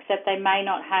same, except they may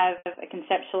not have a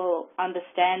conceptual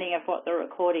understanding of what the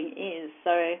recording is.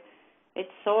 So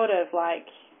it's sort of like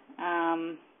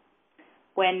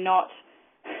we're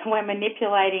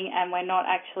manipulating and we're not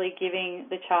actually giving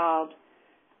the child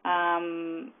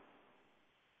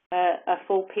a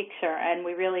full picture, and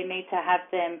we really need to have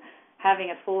them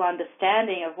having a full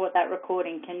understanding of what that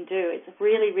recording can do. It's a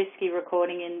really risky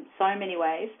recording in so many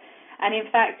ways, and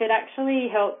in fact, it actually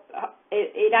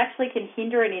can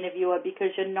hinder an interviewer because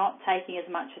you're not taking as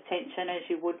much attention as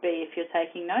you would be if you're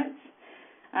taking notes,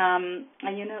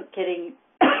 and you're not getting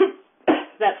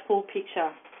that full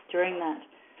picture during that.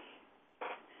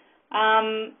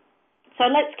 So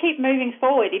let's keep moving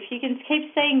forward. If you can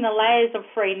keep seeing the layers of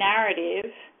free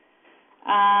narrative,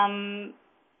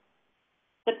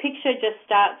 the picture just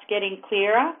starts getting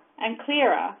clearer and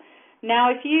clearer. Now,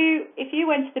 if you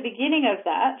went to the beginning of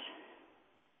that,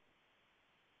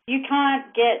 you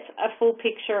can't get a full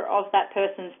picture of that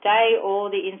person's day or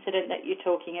the incident that you're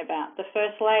talking about. The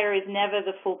first layer is never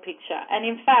the full picture. And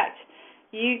in fact,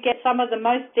 you get some of the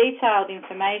most detailed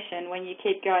information when you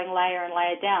keep going layer and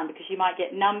layer down, because you might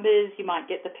get numbers, you might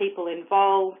get the people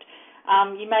involved,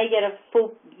 you may get a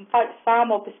far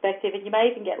more perspective, and you may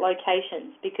even get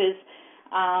locations because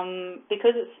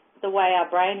it's the way our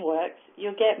brain works.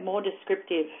 You'll get more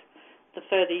descriptive the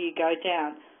further you go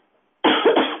down.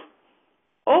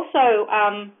 Also,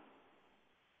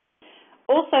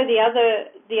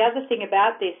 the other thing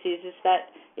about this is that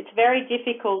it's very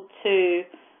difficult to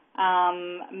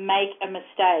make a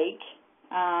mistake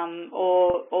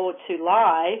or to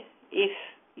lie if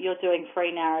you're doing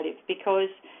free narrative, because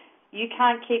you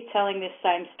can't keep telling this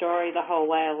same story the whole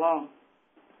way along.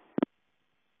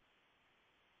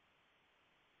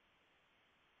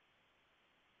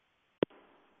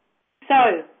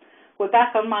 So, we're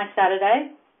back on my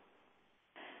Saturday,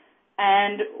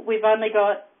 and we've only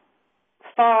got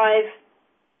 5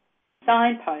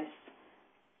 signposts.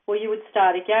 Well, you would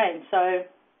start again. So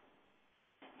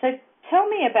tell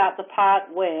me about the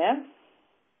part where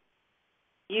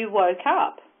you woke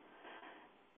up,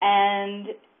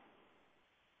 and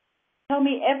tell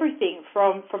me everything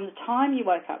from the time you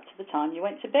woke up to the time you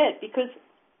went to bed, because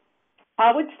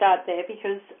I would start there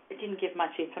because it didn't give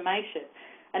much information.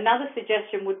 Another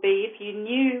suggestion would be, if you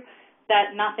knew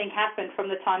that nothing happened from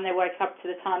the time they woke up to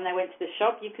the time they went to the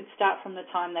shop, you could start from the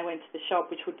time they went to the shop,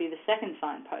 which would be the second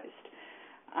signpost.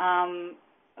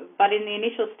 But in the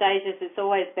initial stages, it's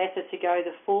always better to go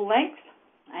the full length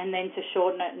and then to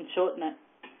shorten it and shorten it.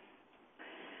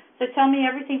 So tell me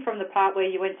everything from the part where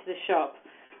you went to the shop,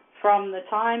 from the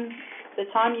time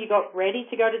you got ready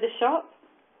to go to the shop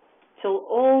till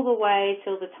all the way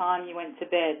till the time you went to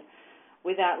bed,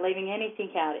 without leaving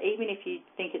anything out, even if you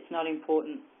think it's not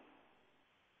important.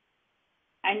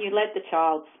 And you let the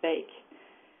child speak.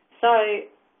 So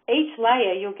each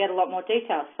layer you'll get a lot more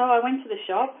detail. So I went to the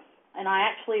shop, and I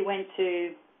actually went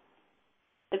to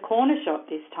the corner shop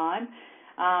this time.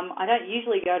 I don't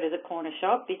usually go to the corner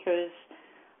shop because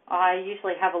I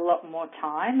usually have a lot more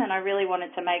time, and I really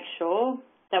wanted to make sure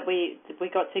that we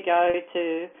got to go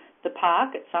to the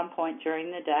park at some point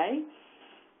during the day.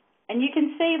 And you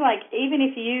can see, like, even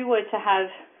if you were to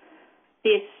have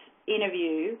this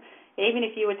interview, even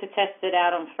if you were to test it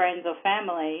out on friends or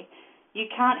family, you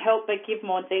can't help but give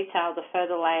more detail the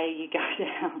further layer you go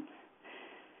down.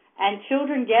 And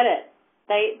children get it.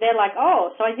 They're like,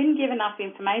 oh, so I didn't give enough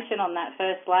information on that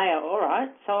first layer. All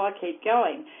right, so I'll keep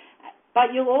going.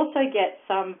 But you'll also get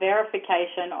some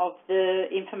verification of the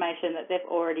information that they've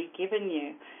already given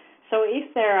you. So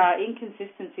if there are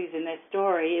inconsistencies in their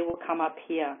story, it will come up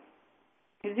here.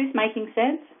 Is this making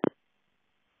sense?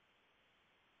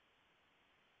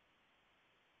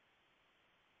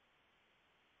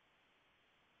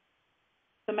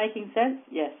 So making sense?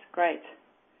 Yes, great.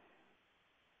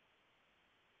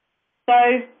 So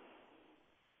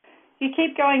you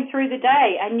keep going through the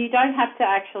day, and you don't have to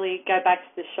actually go back to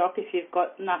the shop if you've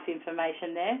got enough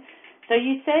information there. So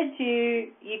you said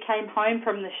you came home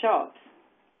from the shops.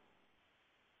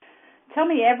 Tell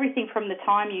me everything from the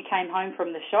time you came home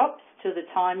from the shops to the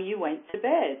time you went to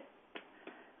bed.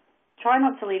 Try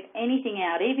not to leave anything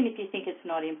out, even if you think it's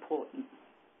not important.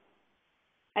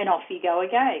 And off you go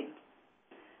again.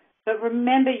 But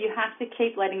remember, you have to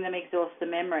keep letting them exhaust the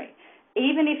memory.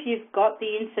 Even if you've got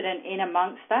the incident in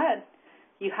amongst that,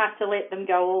 you have to let them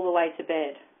go all the way to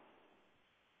bed.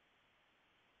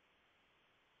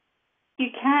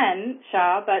 You can,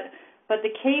 Shah, but the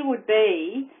key would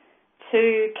be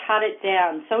to cut it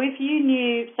down. So if you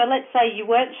knew, so let's say you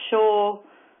weren't sure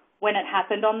when it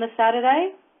happened on the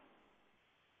Saturday,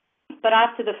 but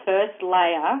after the first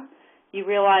layer, you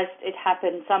realised it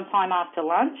happened sometime after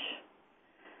lunch,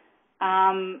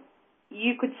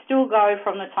 you could still go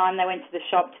from the time they went to the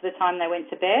shop to the time they went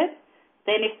to bed.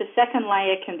 Then if the second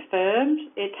layer confirmed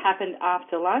it happened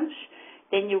after lunch,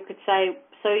 then you could say,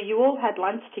 so you all had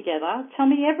lunch together. Tell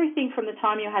me everything from the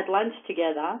time you had lunch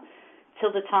together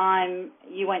till the time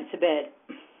you went to bed.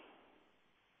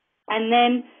 And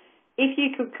then if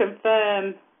you could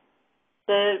confirm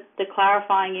the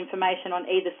clarifying information on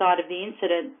either side of the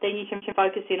incident, then you can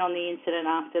focus in on the incident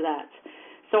after that.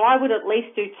 So I would at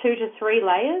least do 2 to 3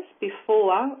 layers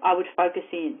before I would focus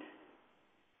in.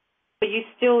 But you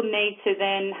still need to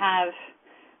then have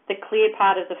the clear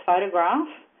part of the photograph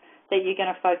that you're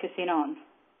going to focus in on.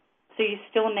 So you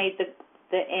still need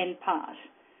the end part.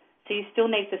 So you still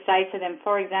need to say to them,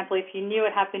 for example, if you knew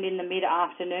it happened in the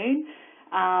mid-afternoon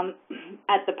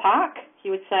at the park,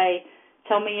 you would say,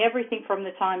 tell me everything from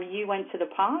the time you went to the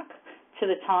park to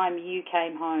the time you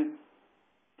came home.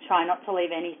 Try not to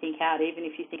leave anything out, even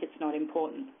if you think it's not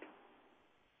important.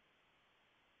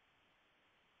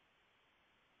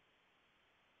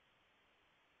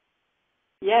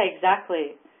 Yeah,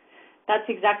 exactly. That's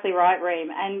exactly right,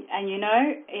 Reem. And you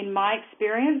know, in my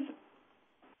experience,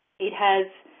 it has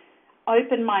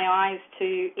opened my eyes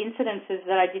to incidences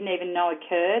that I didn't even know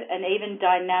occurred, and even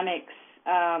dynamics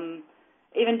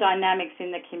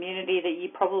in the community that you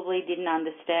probably didn't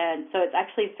understand. So it's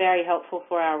actually very helpful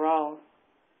for our role.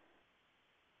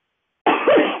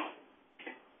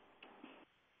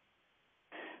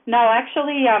 No,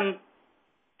 actually,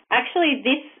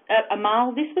 this,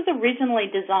 Amal, this was originally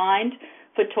designed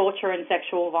for torture and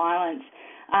sexual violence,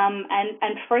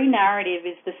 and free narrative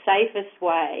is the safest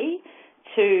way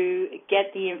to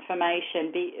get the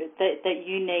information that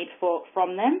you need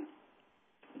from them.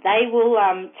 They will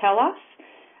tell us.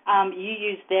 You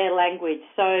use their language.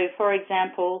 So, for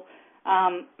example,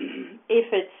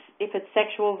 if it's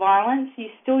sexual violence, you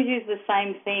still use the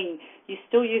same thing. You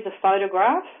still use a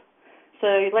photograph. So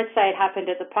let's say it happened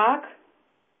at the park.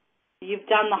 You've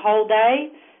done the whole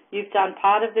day, you've done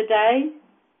part of the day,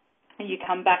 and you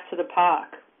come back to the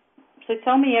park. So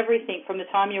tell me everything from the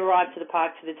time you arrived to the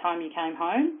park to the time you came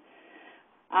home.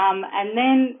 And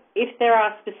then if there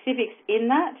are specifics in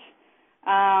that,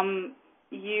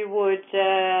 you would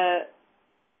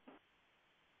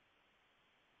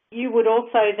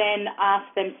also then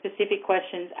ask them specific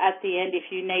questions at the end if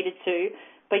you needed to,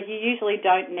 but you usually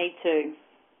don't need to,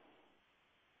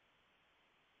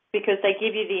 because they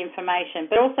give you the information.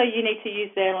 But also you need to use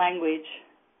their language.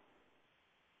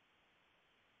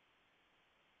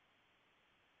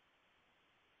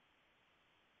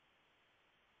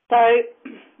 So,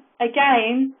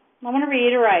 again, I want to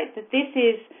reiterate that this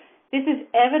is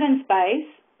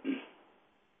evidence-based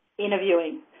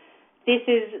interviewing. This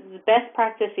is the best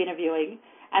practice interviewing,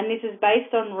 and this is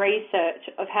based on research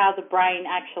of how the brain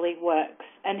actually works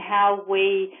and how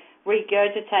we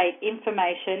regurgitate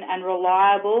information and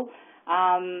reliable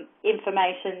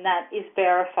information that is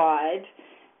verified.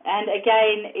 And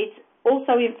again, it's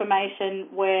also information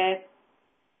where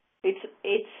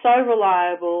It's so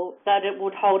reliable that it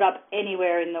would hold up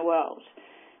anywhere in the world.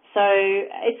 So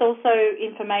it's also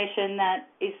information that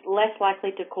is less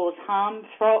likely to cause harm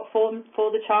for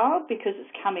the child because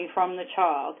it's coming from the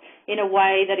child in a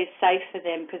way that is safe for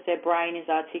them because their brain is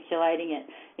articulating it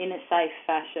in a safe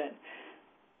fashion.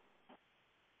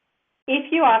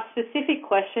 If you ask specific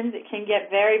questions, it can get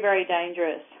very, very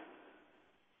dangerous.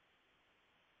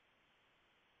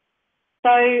 So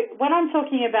when I'm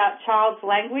talking about child's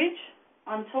language,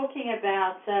 I'm talking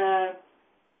about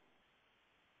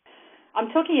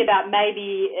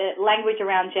maybe language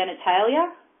around genitalia.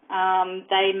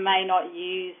 They may not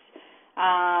use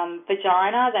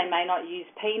vagina, they may not use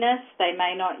penis, they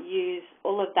may not use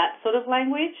all of that sort of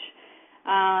language.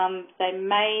 They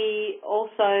may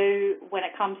also, when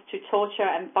it comes to torture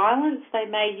and violence, they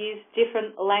may use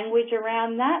different language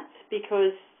around that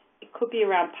because it could be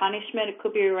around punishment, it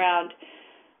could be around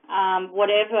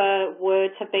whatever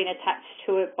words have been attached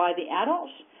to it by the adult.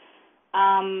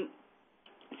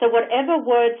 So whatever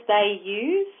words they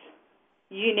use,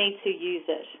 you need to use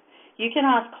it. You can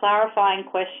ask clarifying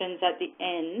questions at the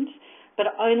end,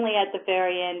 but only at the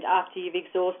very end after you've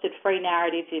exhausted free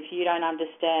narratives if you don't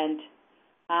understand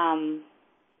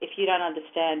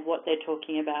what they're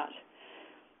talking about.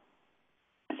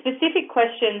 Specific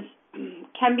questions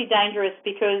can be dangerous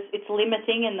because it's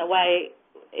limiting in the way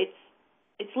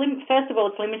first of all,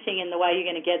 it's limiting in the way you're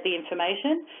going to get the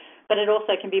information, but it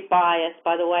also can be biased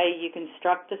by the way you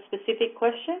construct a specific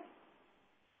question.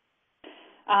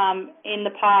 In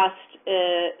the past,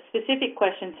 specific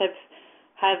questions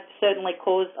have certainly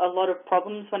caused a lot of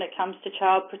problems when it comes to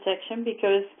child protection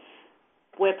because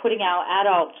we're putting our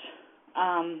adult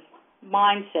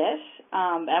mindset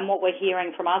and what we're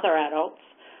hearing from other adults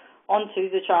onto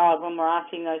the child when we're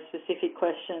asking those specific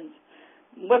questions.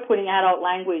 We're putting adult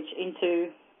language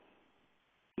into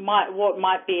what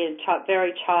might be a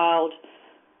very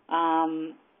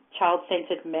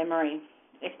child-centered memory,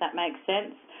 if that makes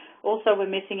sense. Also, we're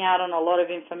missing out on a lot of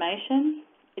information.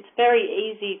 It's very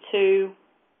easy to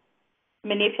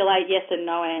manipulate yes and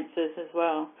no answers as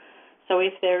well. So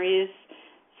if there is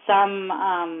some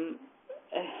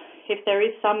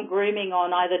grooming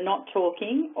on either not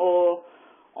talking or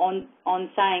on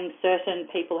saying certain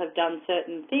people have done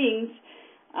certain things,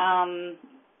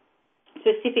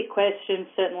 specific questions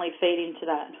certainly feed into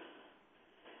that.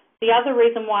 The other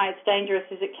reason why it's dangerous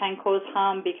is it can cause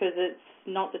harm because it's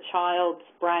not the child's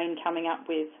brain coming up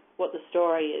with what the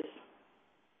story is.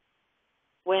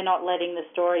 We're not letting the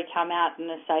story come out in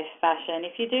a safe fashion.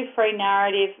 If you do free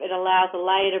narrative, it allows a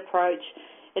layered approach.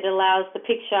 It allows the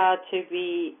picture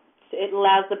it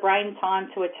allows the brain time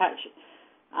to attach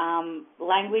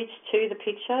language to the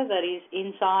picture that is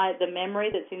inside the memory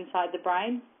that's inside the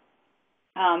brain.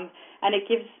 And it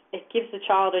gives the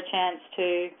child a chance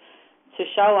to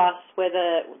show us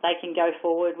whether they can go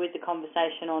forward with the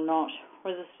conversation or not.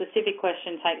 Whereas a specific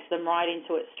question takes them right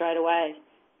into it straight away.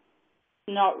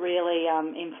 Not really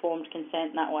informed consent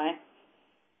in that way.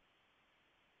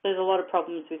 There's a lot of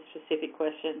problems with specific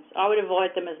questions. I would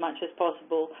avoid them as much as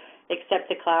possible, except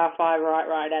to clarify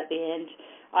right at the end.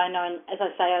 I know, as I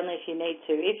say, only if you need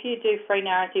to. If you do free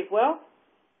narrative well,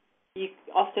 you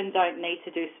often don't need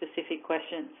to do specific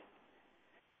questions.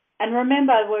 And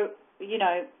remember,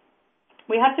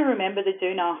 we have to remember the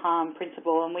do no harm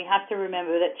principle, and we have to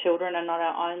remember that children are not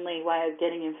our only way of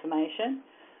getting information.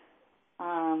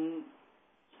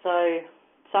 So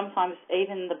sometimes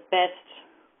even the best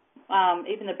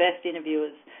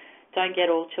interviewers don't get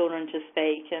all children to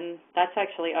speak, and that's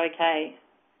actually okay.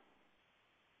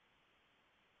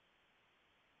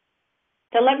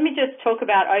 So let me just talk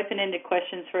about open-ended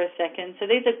questions for a second. So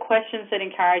these are questions that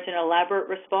encourage an elaborate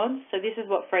response. So this is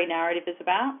what free narrative is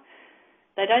about.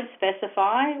 They don't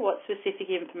specify what specific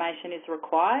information is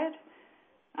required,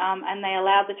 and they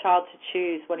allow the child to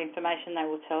choose what information they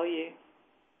will tell you.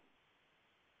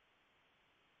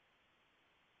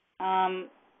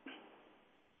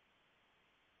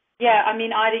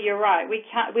 Ida, you're right. We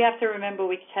have to remember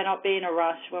we cannot be in a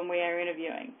rush when we are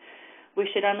interviewing. We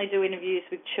should only do interviews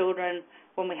with children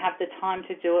when we have the time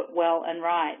to do it well and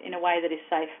right in a way that is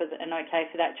safe and okay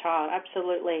for that child.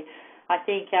 Absolutely. I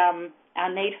think our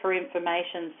need for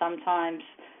information sometimes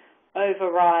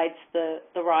overrides the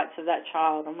rights of that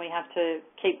child, and we have to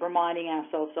keep reminding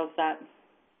ourselves of that.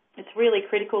 It's really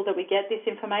critical that we get this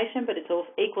information, but it's also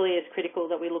equally as critical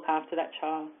that we look after that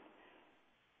child.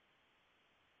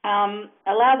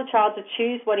 Allow the child to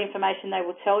choose what information they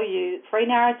will tell you. Free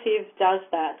narrative does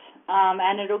that,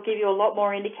 and it'll give you a lot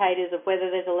more indicators of whether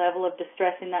there's a level of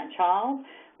distress in that child,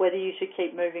 whether you should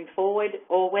keep moving forward,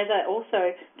 or whether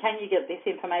also can you get this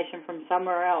information from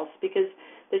somewhere else, because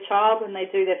the child, when they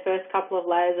do their first couple of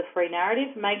layers of free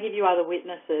narrative, may give you other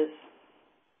witnesses.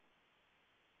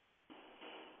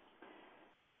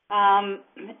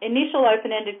 Initial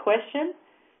open-ended question.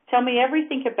 Tell me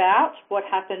everything about what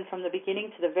happened from the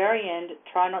beginning to the very end.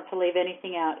 Try not to leave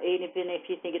anything out, even if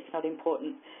you think it's not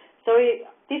important. So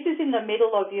this is in the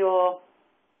middle of your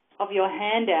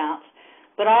handout,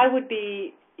 but I would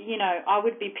be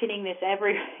pinning this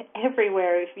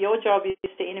everywhere. If your job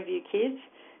is to interview kids,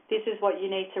 this is what you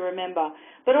need to remember.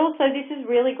 But also, this is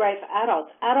really great for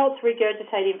adults. Adults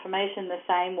regurgitate information the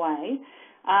same way.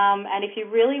 And if you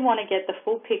really want to get the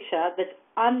full picture that's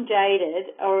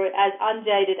unjaded, or as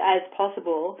unjaded as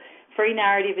possible, free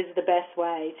narrative is the best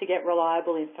way to get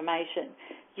reliable information.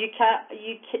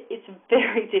 It's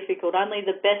very difficult. Only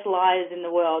the best liars in the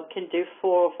world can do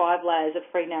 4 or 5 layers of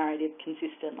free narrative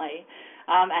consistently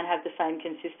and have the same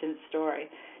consistent story.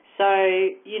 So,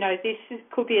 this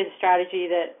could be a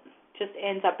strategy that just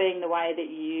ends up being the way that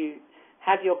you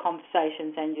have your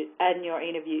conversations and your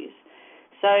interviews.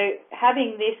 So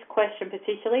having this question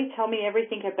particularly, tell me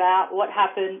everything about what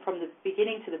happened from the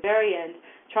beginning to the very end.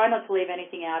 Try not to leave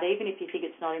anything out, even if you think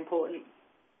it's not important.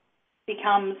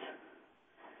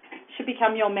 Should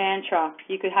become your mantra.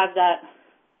 You could have that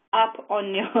up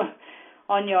on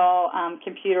your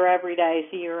computer every day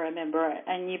so you remember it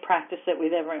and you practice it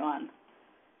with everyone.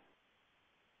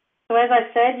 So as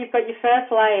I said, you've got your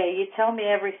first layer. You tell me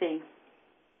everything.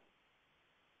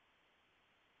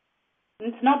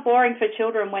 It's not boring for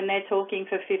children when they're talking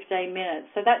for 15 minutes.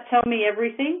 So that tell me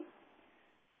everything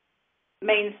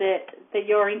means that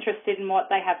you're interested in what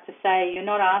they have to say. You're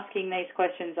not asking these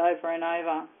questions over and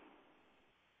over.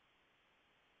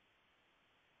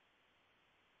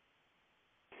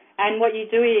 And what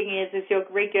you're doing is you're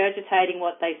regurgitating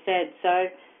what they said. So,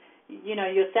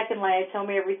 your second layer, tell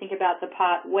me everything about the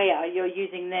part where you're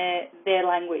using their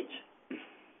language.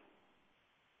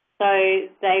 So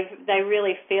they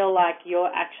really feel like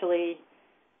you're actually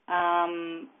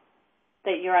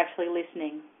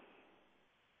listening.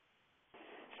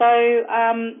 So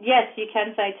yes, you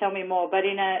can say tell me more, but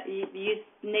you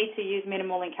need to use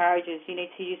minimal encouragers. You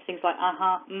need to use things like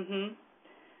and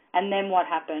then what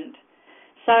happened.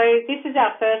 So this is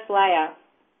our first layer.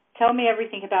 Tell me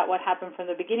everything about what happened from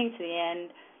the beginning to the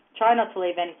end. Try not to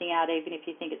leave anything out, even if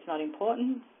you think it's not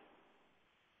important.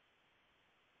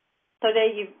 So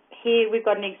here we've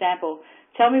got an example.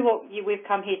 Tell me what we've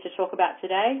come here to talk about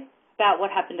today, about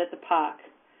what happened at the park.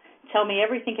 Tell me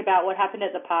everything about what happened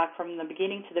at the park from the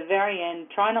beginning to the very end.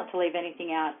 Try not to leave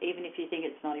anything out, even if you think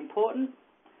it's not important.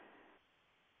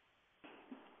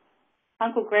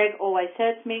 Uncle Greg always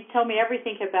hurts me. Tell me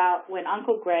everything about when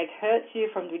Uncle Greg hurts you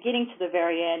from the beginning to the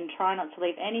very end. Try not to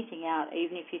leave anything out,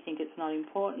 even if you think it's not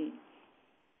important.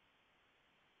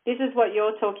 This is what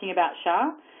you're talking about,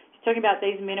 Shah. Talking about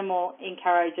these minimal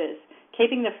encouragers.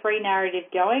 Keeping the free narrative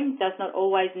going does not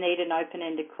always need an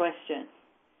open-ended question.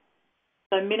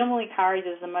 So minimal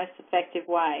encouragers is the most effective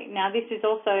way. Now this is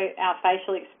also our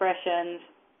facial expressions,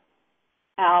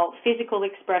 our physical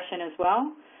expression as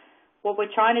well. What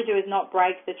we're trying to do is not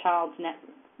break the child's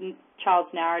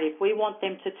narrative. We want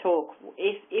them to talk.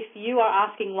 If you are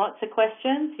asking lots of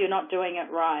questions, you're not doing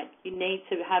it right. You need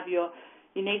to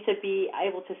be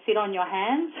able to sit on your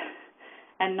hands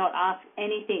and not ask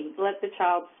anything. Let the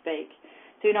child speak.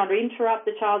 Do not interrupt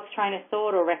the child's train of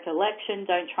thought or recollection.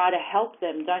 Don't try to help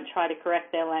them. Don't try to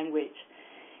correct their language.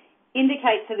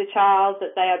 Indicate to the child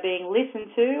that they are being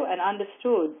listened to and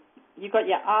understood. You've got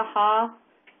your aha,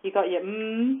 you've got your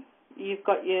you've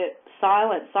got your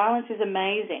silence. Silence is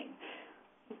amazing.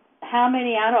 How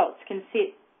many adults can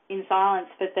sit in silence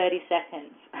for 30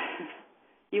 seconds?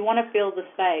 You want to fill the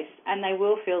space, and they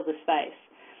will fill the space.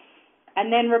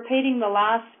 And then repeating the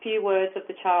last few words of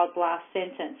the child's last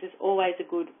sentence is always a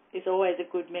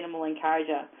good minimal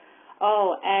encourager.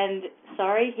 Oh, and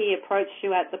sorry, he approached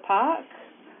you at the park.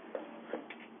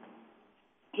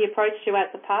 He approached you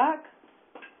at the park.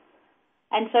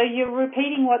 And so you're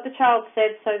repeating what the child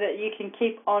said so that you can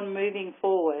keep on moving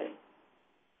forward.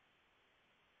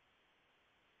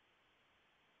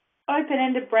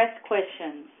 Open-ended breath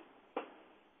questions.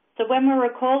 So when we're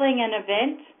recalling an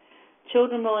event,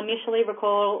 children will initially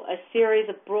recall a series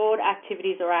of broad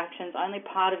activities or actions, only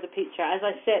part of the picture. As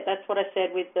I said, that's what I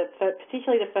said with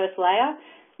particularly the first layer.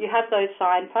 You have those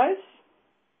signposts.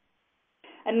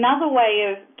 Another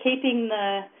way of keeping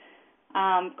the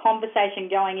conversation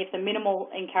going, if the minimal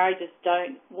encouragers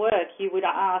don't work, you would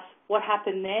ask, what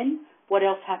happened then? What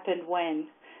else happened when?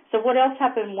 So what else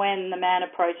happened when the man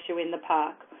approached you in the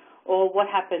park? Or what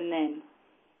happened then?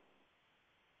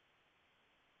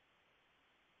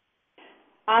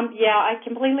 Yeah, I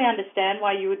completely understand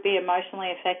why you would be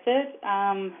emotionally affected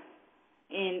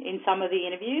in some of the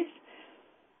interviews.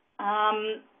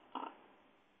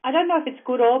 I don't know if it's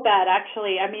good or bad,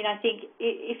 actually. I mean, I think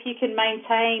if you can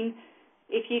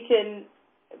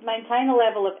maintain a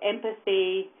level of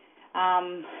empathy,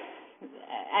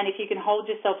 and if you can hold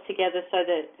yourself together so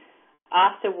that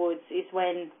afterwards is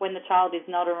when the child is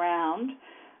not around,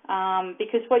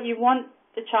 because what you want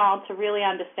the child to really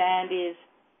understand is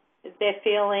their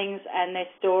feelings and their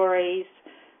stories.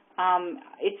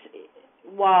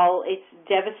 While it's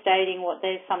devastating what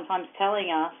they're sometimes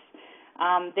telling us,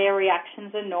 their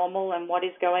reactions are normal, and what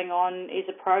is going on is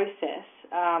a process.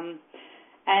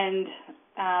 And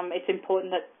it's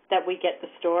important that we get the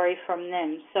story from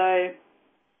them. So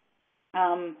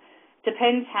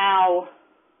depends how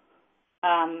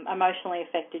emotionally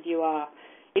affected you are.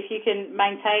 If you can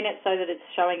maintain it so that it's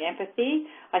showing empathy,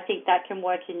 I think that can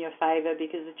work in your favour,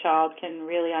 because the child can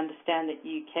really understand that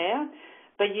you care.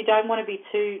 But you don't want to be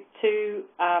too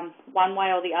one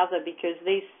way or the other, because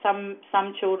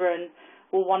some children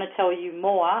will want to tell you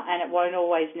more, and it won't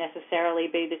always necessarily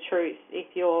be the truth if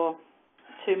you're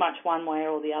too much one way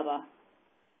or the other,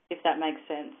 if that makes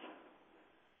sense.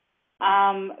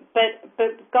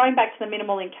 But going back to the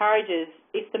minimal encouragers,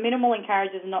 if the minimal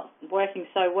encouragers are not working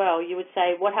so well, you would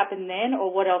say, what happened then,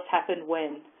 or what else happened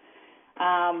when?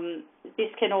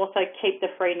 This can also keep the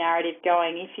free narrative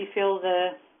going. If you feel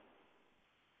the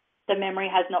memory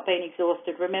has not been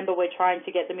exhausted, remember, we're trying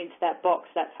to get them into that box,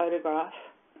 that photograph.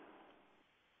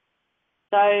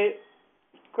 So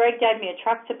Greg gave me a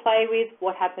truck to play with.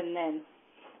 What happened then?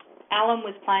 Alan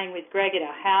was playing with Greg at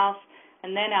our house,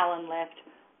 and then Alan left.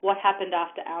 What happened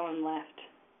after Alan left?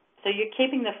 So you're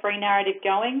keeping the free narrative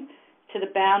going to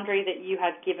the boundary that you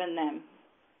have given them.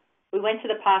 We went to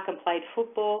the park and played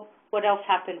football. What else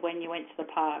happened when you went to the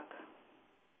park?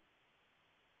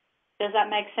 Does that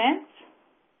make sense?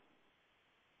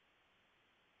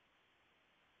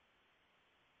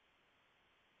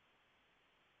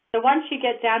 So once you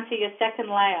get down to your second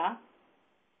layer,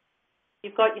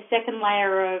 you've got your second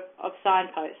layer of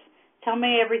signposts. Tell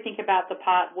me everything about the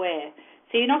part where.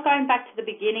 So you're not going back to the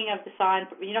beginning of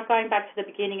you're not going back to the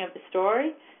beginning of the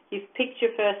story. You've picked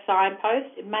your first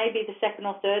signpost. It may be the second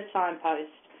or third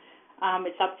signpost.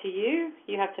 It's up to you.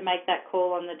 You have to make that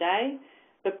call on the day.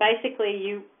 But basically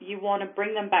you want to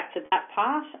bring them back to that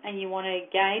part, and you want to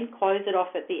again close it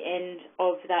off at the end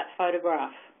of that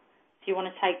photograph. So you want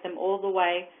to take them all the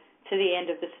way to the end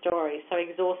of the story, so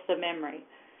exhaust the memory.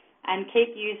 And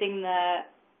keep using the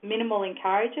minimal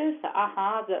encouragers, the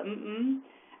aha, the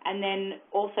and then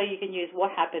also you can use what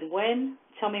happened when,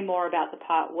 tell me more about the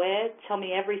part where, tell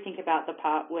me everything about the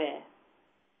part where.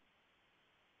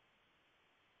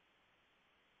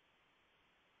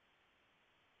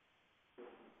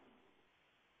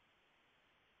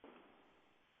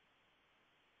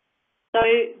 So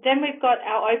then we've got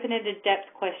our open-ended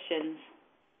depth questions.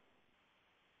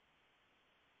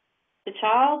 The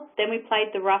child, then we played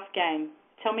the rough game.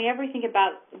 Tell me everything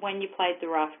about when you played the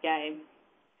rough game.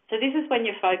 So this is when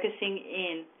you're focusing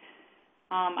in.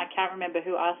 I can't remember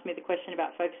who asked me the question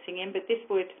about focusing in, but this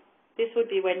would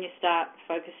be when you start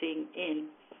focusing in.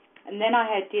 And then I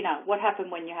had dinner. What happened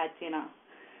when you had dinner?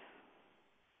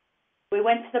 We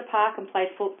went to the park and played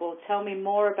football. Tell me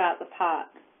more about the part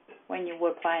when you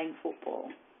were playing football.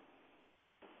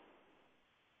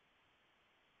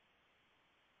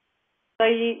 So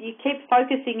you keep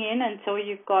focusing in until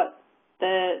you've got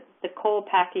the core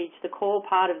package, the core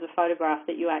part of the photograph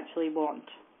that you actually want.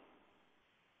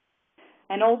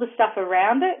 And all the stuff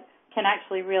around it can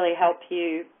actually really help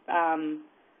you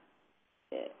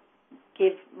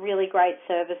give really great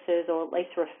services, or at least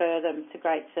refer them to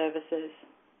great services.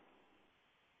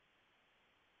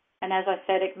 And as I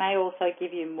said, it may also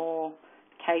give you more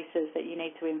cases that you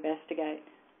need to investigate.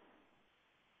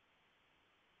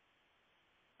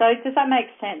 So does that make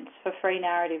sense for free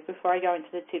narrative before I go into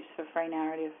the tips for free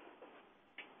narrative?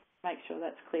 Make sure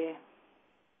that's clear.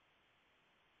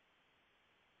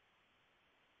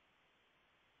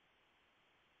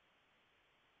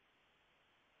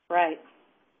 Great.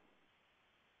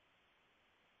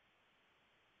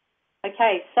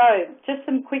 Okay, so just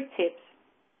some quick tips.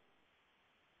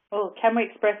 Well, can we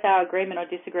express our agreement or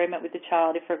disagreement with the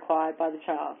child if required by the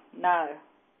child? No.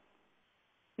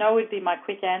 No would be my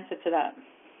quick answer to that.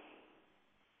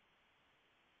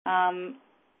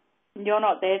 You're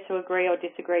not there to agree or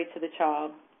disagree with the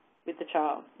child.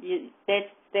 They're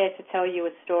there to tell you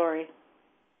a story.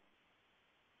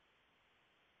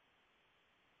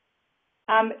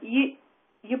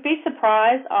 You'll be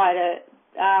surprised, Ida,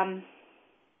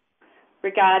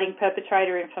 regarding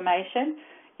perpetrator information.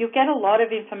 You'll get a lot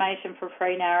of information from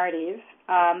free narrative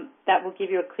that will give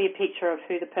you a clear picture of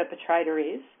who the perpetrator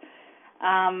is.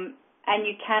 And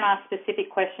you can ask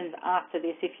specific questions after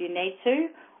this if you need to,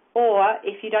 or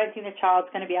if you don't think the child's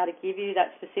going to be able to give you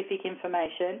that specific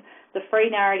information, the free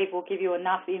narrative will give you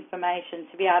enough information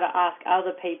to be able to ask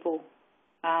other people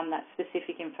that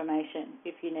specific information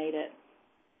if you need it.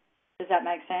 Does that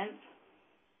make sense?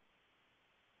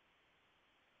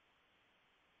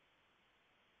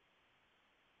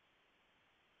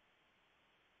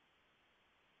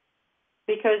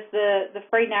 Because the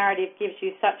free narrative gives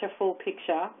you such a full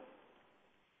picture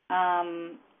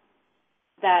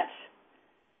that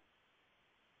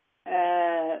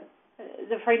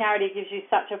the free narrative gives you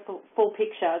such a full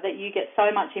picture that you get so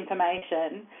much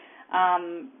information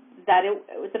that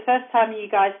the first time you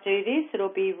guys do this, it'll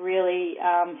be really,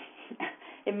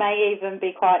 it may even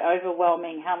be quite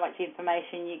overwhelming how much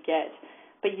information you get.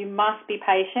 But you must be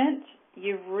patient.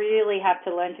 You really have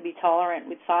to learn to be tolerant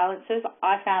with silences.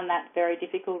 I found that very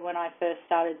difficult when I first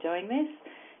started doing this.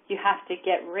 You have to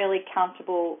get really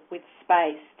comfortable with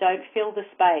space. Don't fill the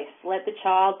space. Let the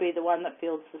child be the one that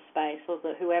fills the space, or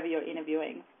whoever you're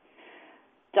interviewing.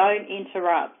 Don't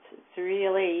interrupt. It's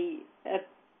really a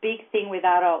big thing with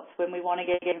adults when we want to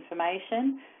get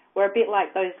information. We're a bit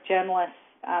like those journalists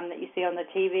that you see on the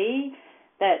TV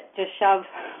that just shove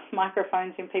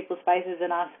microphones in people's faces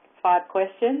and ask 5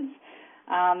 questions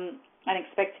and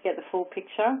expect to get the full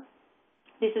picture.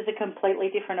 This is a completely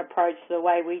different approach to the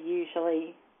way we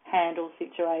usually handle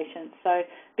situations. So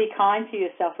be kind to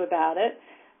yourself about it,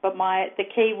 but the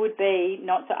key would be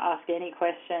not to ask any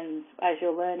questions as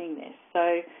you're learning this.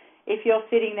 So if you're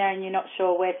sitting there and you're not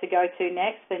sure where to go to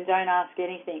next, then don't ask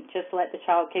anything. Just let the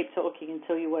child keep talking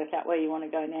until you work out where you want to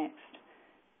go next.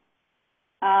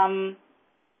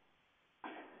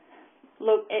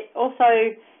 Look,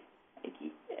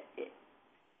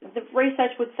 the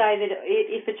research would say that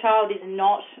if a child is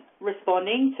not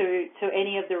responding to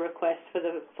any of the requests for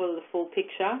the full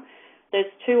picture,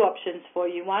 there's 2 options for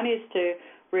you. One is to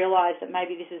realise that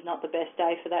maybe this is not the best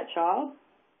day for that child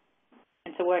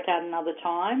and to work out another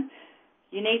time.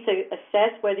 You need to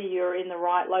assess whether you're in the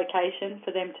right location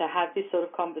for them to have this sort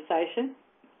of conversation.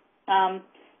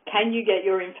 Can you get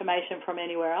your information from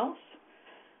anywhere else?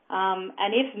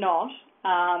 And if not,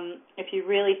 if you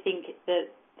really think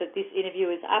that this interview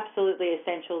is absolutely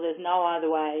essential, there's no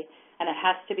other way, and it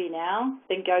has to be now,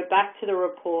 then go back to the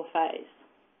rapport phase.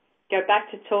 Go back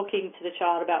to talking to the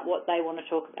child about what they want to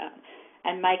talk about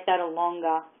and make that a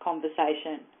longer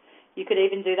conversation. You could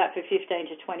even do that for 15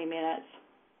 to 20 minutes,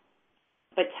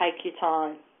 but take your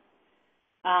time.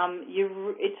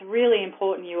 It's really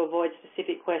important you avoid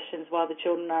specific questions while the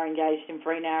children are engaged in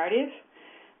free narrative,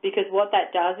 because what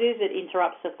that does is it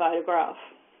interrupts the photograph.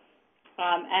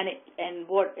 And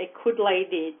what it could lead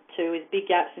to is big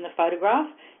gaps in the photograph.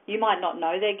 You might not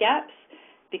know they're gaps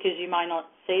because you might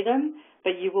not see them,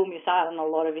 but you will miss out on a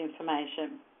lot of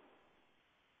information.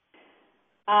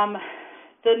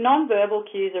 The non-verbal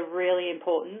cues are really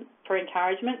important for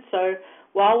encouragement. So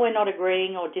while we're not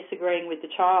agreeing or disagreeing with the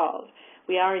child,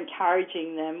 we are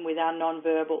encouraging them with our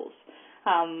non-verbals.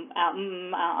 Our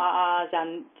ahs,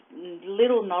 and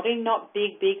little nodding, not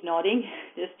big nodding,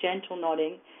 just gentle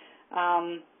nodding.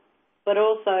 But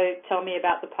also tell me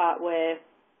about the part where,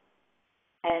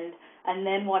 and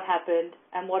then what happened,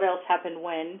 and what else happened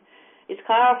when. It's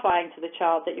clarifying to the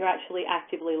child that you're actually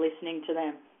actively listening to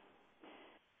them.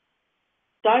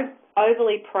 Don't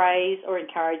overly praise or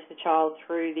encourage the child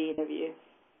through the interview.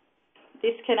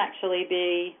 This can actually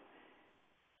be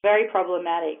very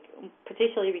problematic,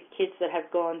 particularly with kids that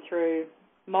have gone through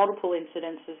multiple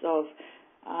incidences of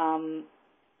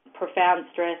profound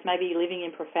stress, maybe living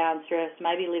in profound stress,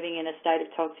 maybe living in a state of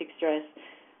toxic stress.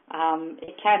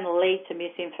 It can lead to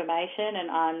misinformation and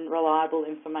unreliable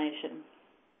information.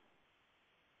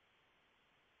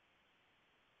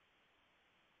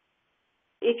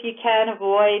 If you can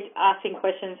avoid asking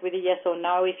questions with a yes or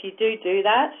no, if you do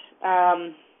that,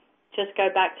 just go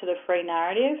back to the free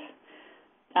narrative.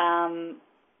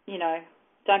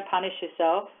 Don't punish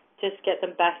yourself. Just get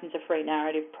them back into free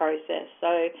narrative process.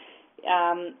 So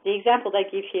the example they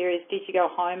give here is, did you go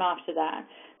home after that?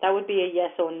 That would be a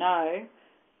yes or no.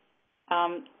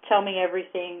 Tell me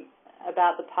everything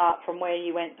about the part from where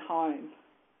you went home,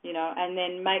 and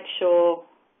then make sure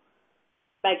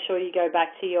you go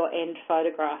back to your end part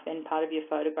of your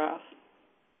photograph.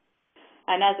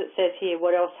 And as it says here,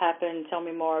 what else happened? Tell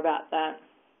me more about that.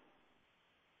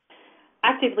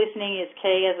 Active listening is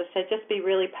key. As I said, just be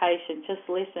really patient. Just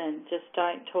listen. Just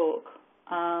don't talk.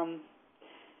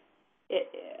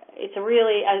 it's a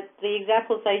really, the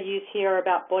examples they use here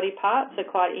about body parts are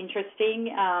quite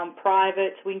interesting.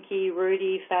 Privates, Winky,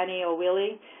 Rudy, Fanny or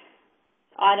Willie.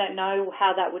 I don't know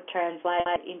how that would translate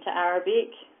into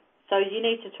Arabic. So you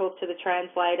need to talk to the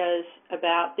translators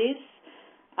about this.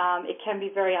 It can be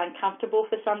very uncomfortable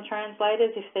for some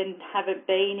translators if they haven't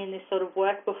been in this sort of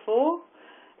work before.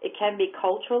 It can be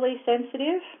culturally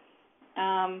sensitive,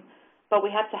 but we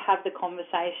have to have the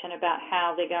conversation about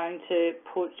how they're going to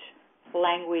put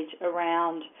language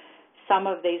around some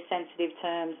of these sensitive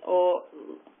terms,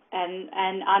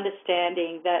 and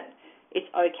understanding that it's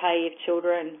okay if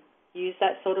children use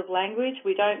that sort of language.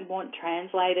 We don't want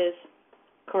translators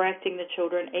correcting the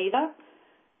children either,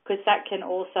 because that can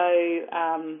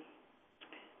also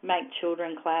make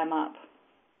children clam up.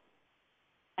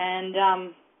 And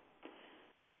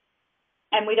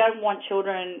we don't want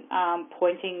children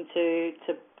pointing to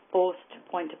forced to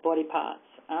point to body parts.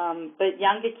 But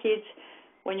younger kids,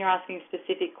 when you're asking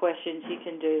specific questions, you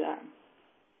can do that.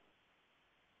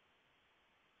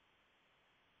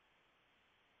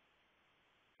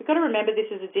 We've got to remember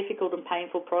this is a difficult and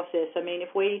painful process. I mean,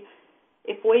 if we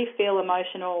feel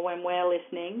emotional when we're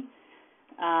listening,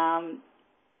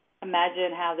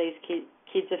 imagine how these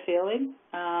kids are feeling.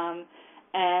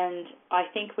 And I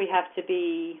think we have to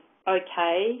be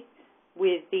okay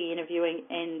with the interviewing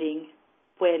ending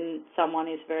when someone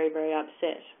is very, very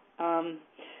upset.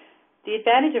 The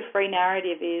advantage of free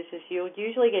narrative is you'll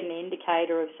usually get an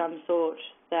indicator of some sort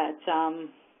that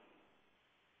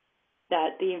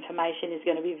that the information is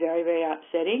going to be very, very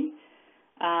upsetting,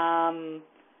 and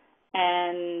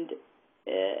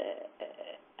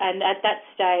at that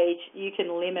stage you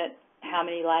can limit how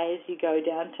many layers you go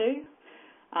down to,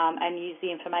 and use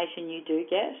the information you do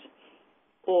get,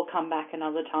 or come back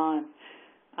another time.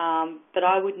 But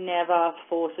I would never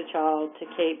force a child to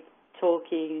keep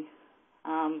talking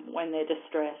when they're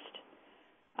distressed.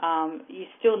 You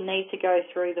still need to go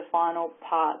through the final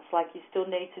parts, like you still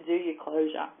need to do your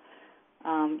closure.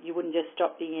 You wouldn't just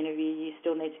stop the interview, you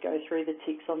still need to go through the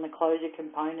ticks on the closure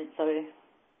component, so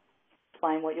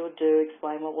explain what you'll do,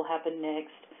 explain what will happen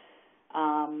next,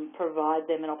 provide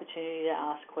them an opportunity to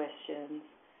ask questions,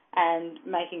 and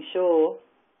making sure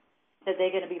that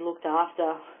they're going to be looked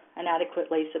after and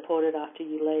adequately supported after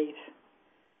you leave.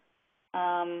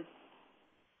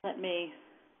 Let me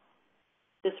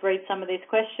just read some of these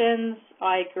questions.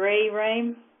 I agree,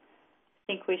 Reem. I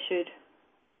think we should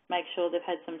make sure they've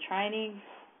had some training.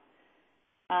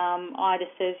 Ida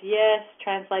says, yes,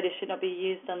 translators should not be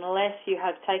used unless you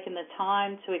have taken the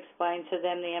time to explain to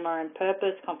them the MRM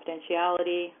purpose,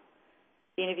 confidentiality,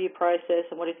 the interview process,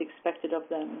 and what is expected of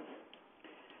them.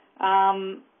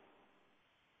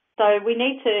 So we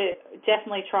need to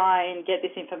definitely try and get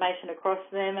this information across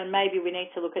to them, and maybe we need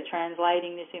to look at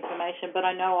translating this information, but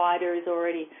I know Ida is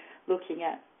already looking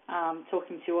at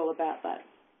talking to you all about that.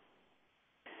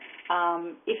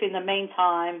 If in the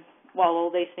meantime, while all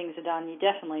these things are done, you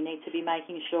definitely need to be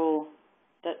making sure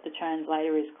that the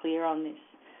translator is clear on this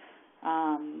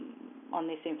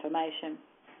information.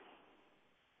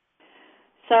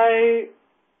 So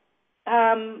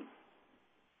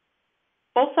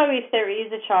also, if there is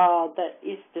a child that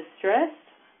is distressed,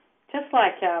 just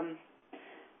like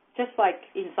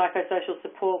in psychosocial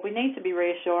support, we need to be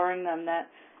reassuring them that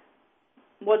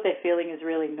what they're feeling is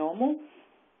really normal,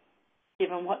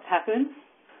 given what's happened,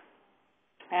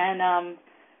 and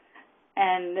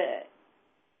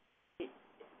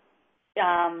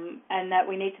that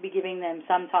we need to be giving them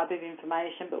some type of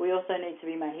information, but we also need to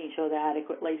be making sure they're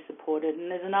adequately supported.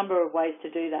 And there's a number of ways to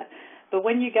do that. But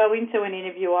when you go into an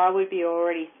interview, I would be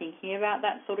already thinking about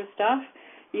that sort of stuff.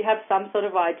 You have some sort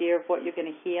of idea of what you're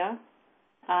going to hear.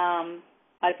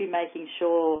 I'd be making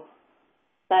sure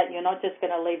that you're not just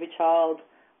going to leave a child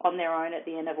on their own at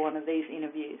the end of one of these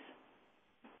interviews,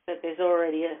 that there's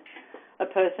already a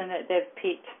person that they've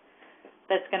picked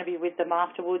that's going to be with them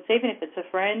afterwards, even if it's a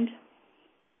friend,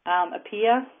 a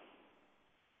peer.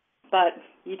 But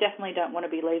you definitely don't want to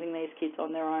be leaving these kids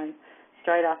on their own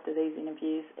straight after these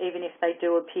interviews, even if they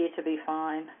do appear to be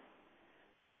fine.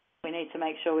 We need to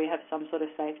make sure we have some sort of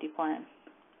safety plan.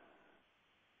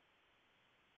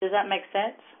 Does that make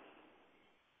sense?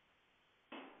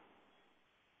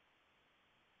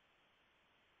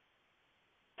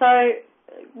 So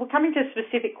we're coming to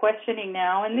specific questioning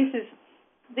now, and this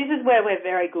is where we're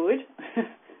very good.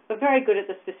 We're very good at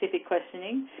the specific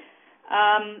questioning.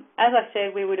 As I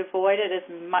said, we would avoid it as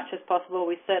much as possible.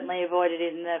 We certainly avoid it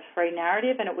in the free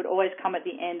narrative, and it would always come at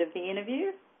the end of the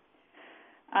interview.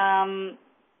 And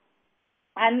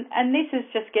this is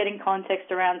just getting context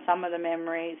around some of the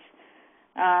memories.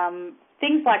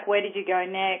 things like where did you go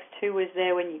next, who was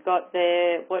there when you got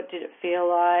there, what did it feel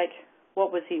like,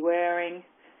 what was he wearing.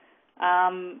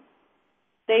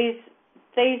 These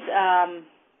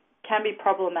can be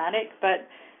problematic, but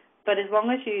as long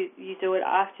as you do it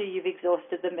after you've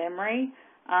exhausted the memory,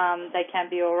 they can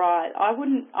be all right. I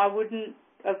would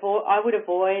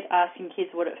avoid asking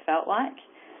kids what it felt like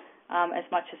as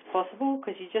much as possible,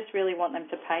 because you just really want them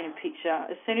to paint a picture.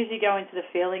 As soon as you go into the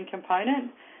feeling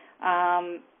component,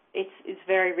 it's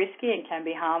very risky and can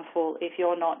be harmful if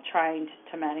you're not trained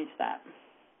to manage that.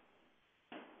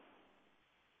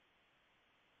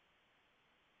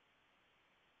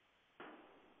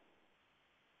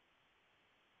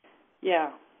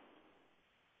 Yeah.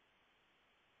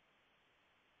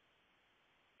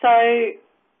 So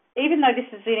even though this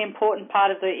is an important part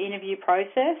of the interview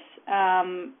process,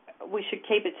 we should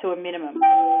keep it to a minimum.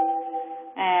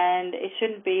 And it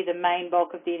shouldn't be the main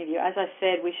bulk of the interview. As I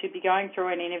said, we should be going through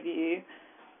an interview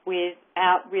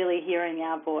without really hearing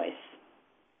our voice.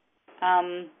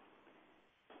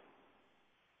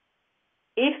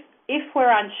 If we're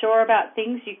unsure about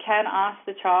things, you can ask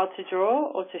the child to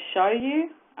draw or to show you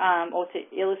or to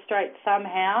illustrate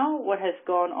somehow what has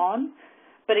gone on.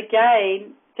 But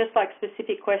again, just like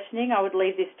specific questioning, I would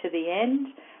leave this to the end.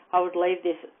 I would leave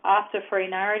this after free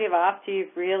narrative, after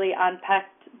you've really unpacked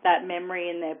that memory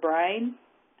in their brain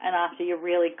and after you're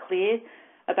really clear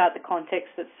about the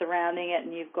context that's surrounding it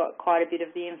and you've got quite a bit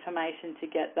of the information to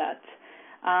get that.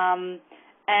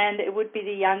 And it would be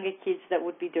the younger kids that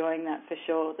would be doing that for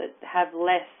sure, that have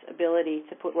less ability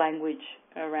to put language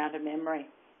around a memory.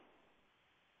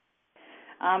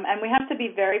 And we have to be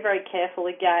very, very careful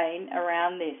again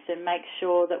around this and make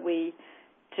sure that we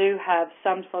do have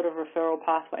some sort of referral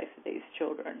pathway for these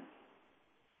children.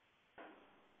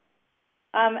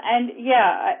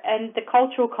 And the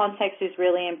cultural context is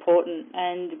really important,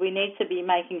 and we need to be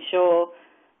making sure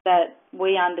that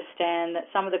we understand that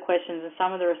some of the questions and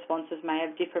some of the responses may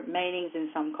have different meanings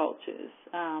in some cultures,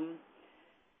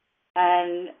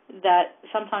 and that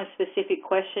sometimes specific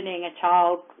questioning, a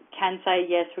child can say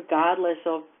yes regardless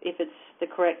of if it's the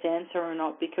correct answer or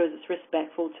not, because it's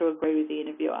respectful to agree with the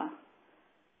interviewer.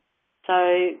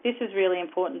 So this is really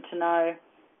important to know.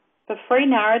 The free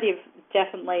narrative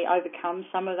definitely overcomes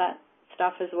some of that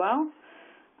stuff as well,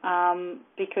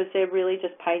 because they're really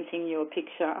just painting you a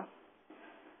picture,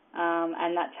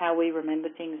 and that's how we remember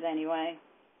things anyway.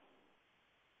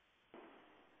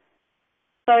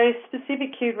 So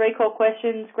specific cued recall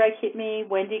questions. Greg hit me.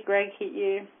 When did Greg hit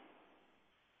you?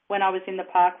 When I was in the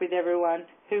park with everyone.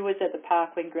 Who was at the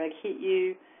park when Greg hit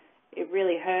you? It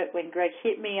really hurt when Greg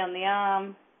hit me on the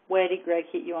arm. Where did Greg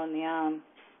hit you on the arm?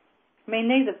 I mean,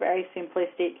 these are very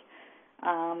simplistic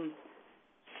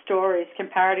stories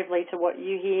comparatively to what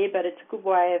you hear, but it's a good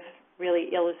way of really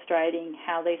illustrating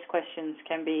how these questions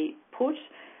can be put.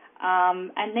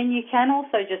 And then you can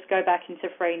also just go back into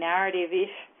free narrative.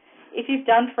 If you've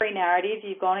done free narrative,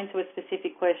 you've gone into a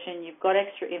specific question, you've got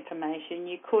extra information,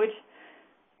 you could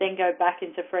then go back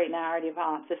into free narrative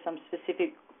after some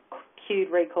specific cued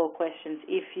recall questions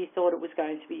if you thought it was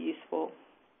going to be useful.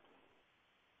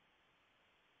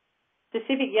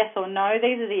 Specific yes or no,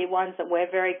 these are the ones that we're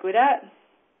very good at.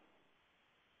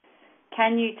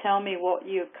 Can you tell me what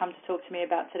you've come to talk to me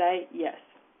about today? Yes.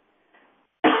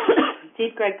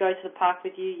 Did Greg go to the park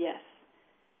with you? Yes.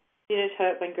 Did it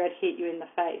hurt when Greg hit you in the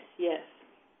face? Yes.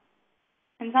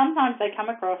 And sometimes they come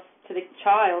across to the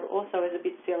child also as a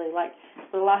bit silly, like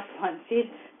the last one, did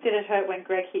it hurt when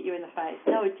Greg hit you in the face?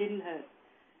 No, it didn't hurt.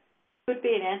 Could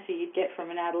be an answer you'd get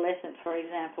from an adolescent, for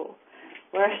example.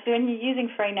 Whereas when you're using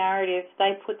free narrative,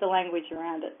 they put the language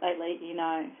around it. They let you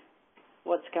know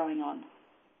what's going on.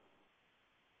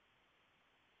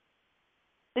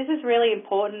 This is really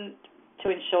important to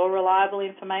ensure reliable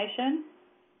information,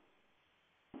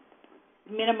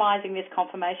 minimising this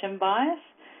confirmation bias,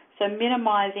 so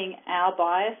minimising our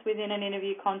bias within an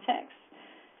interview context.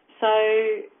 So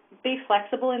be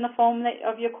flexible in the form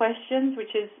of your questions,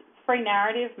 which is free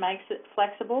narrative makes it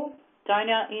flexible. Don't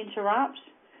interrupt.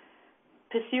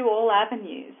 Pursue all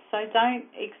avenues. So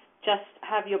don't just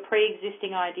have your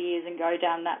pre-existing ideas and go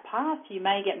down that path. You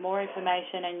may get more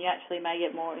information and you actually may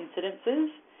get more incidences.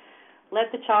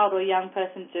 Let the child or young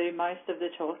person do most of the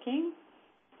talking.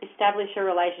 Establish a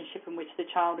relationship in which the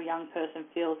child or young person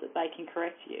feels that they can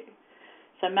correct you.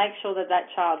 So make sure that that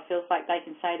child feels like they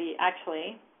can say to you,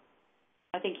 actually,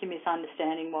 I think you're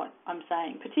misunderstanding what I'm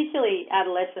saying, particularly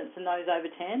adolescents and those over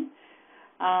 10.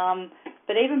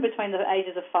 But even between the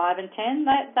ages of 5 and 10,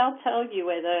 they'll tell you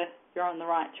whether you're on the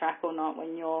right track or not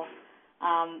when you're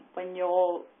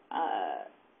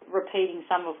repeating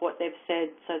some of what they've said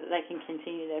so that they can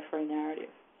continue their free narrative.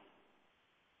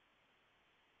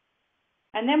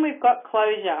 And then we've got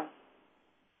closure.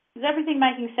 Is everything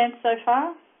making sense so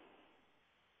far?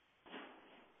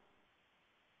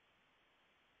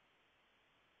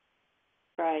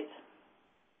 Great.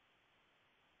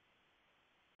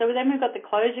 So then we've got the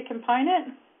closure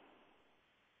component.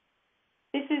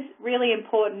 This is really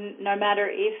important no matter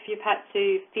if you've had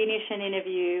to finish an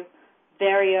interview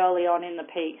very early on in the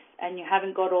piece and you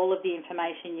haven't got all of the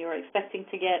information you were expecting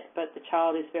to get, but the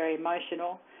child is very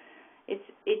emotional.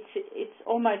 It's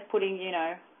almost putting,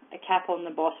 a cap on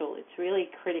the bottle. It's really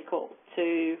critical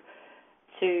to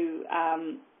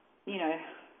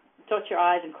dot your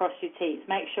I's and cross your T's.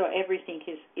 Make sure everything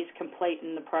is complete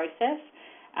in the process.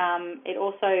 It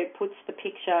also puts the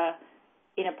picture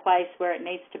in a place where it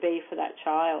needs to be for that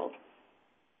child.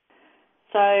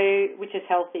 So, which is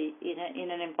healthy in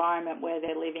an environment where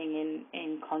they're living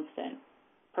in constant,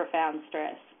 profound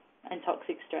stress and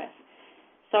toxic stress.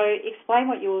 So explain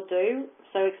what you will do.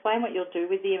 So explain what you'll do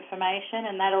with the information,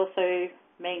 and that also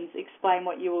means explain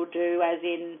what you will do as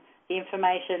in the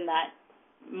information that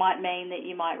might mean that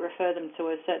you might refer them to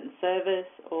a certain service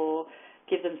or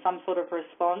give them some sort of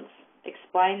response.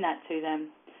 Explain that to them.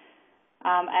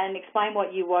 And explain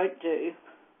what you won't do.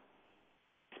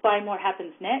 Explain what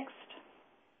happens next.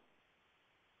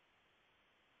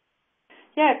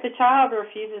 Yeah, if the child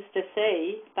refuses to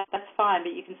see, that's fine,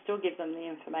 but you can still give them the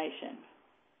information.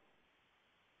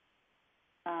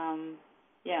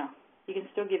 You can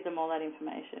still give them all that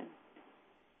information.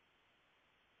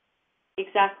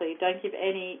 Exactly. Don't give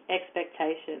any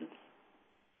expectations.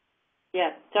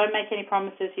 Yeah, don't make any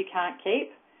promises you can't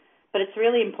keep, but it's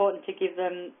really important to give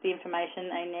them the information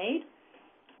they need.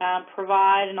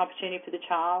 Provide an opportunity for the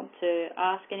child to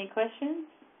ask any questions.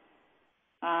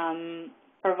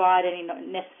 Provide any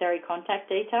necessary contact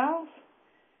details.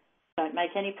 Don't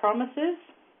make any promises.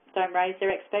 Don't raise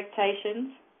their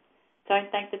expectations. Don't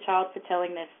thank the child for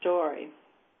telling their story.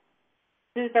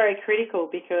 This is very critical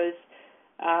because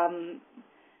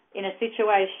in a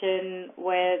situation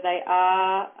where they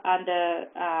are under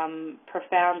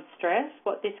profound stress,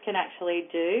 what this can actually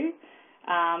do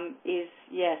is,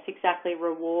 yes, exactly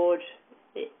reward.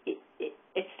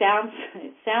 It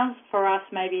sounds for us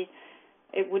maybe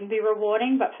it wouldn't be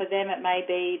rewarding, but for them it may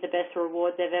be the best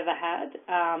reward they've ever had.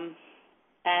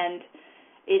 And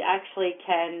it actually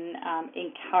can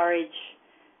encourage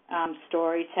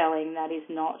storytelling that is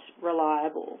not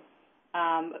reliable.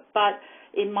 But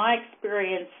in my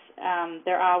experience,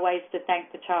 there are ways to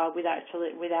thank the child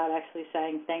without actually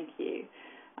saying thank you.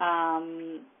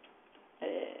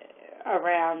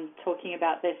 Around talking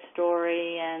about their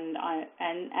story and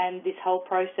this whole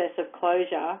process of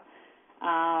closure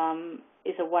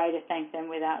is a way to thank them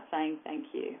without saying thank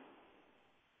you.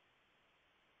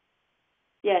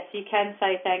 Yes, you can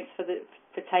say thanks for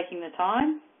taking the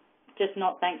time, just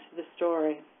not thanks for the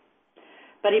story.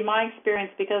 But in my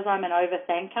experience, because I'm an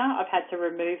over-thanker, I've had to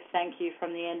remove thank you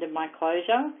from the end of my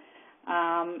closure,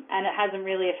 and it hasn't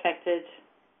really affected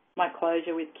my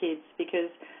closure with kids,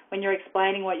 because when you're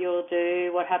explaining what you'll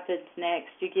do, what happens next,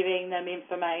 you're giving them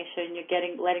information, you're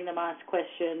letting them ask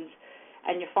questions,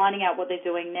 and you're finding out what they're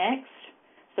doing next.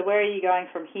 So where are you going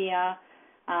from here?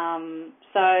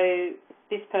 So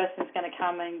this person's going to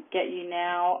come and get you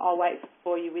now. I'll wait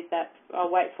for you with that. I'll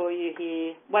wait for you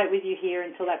here. Wait with you here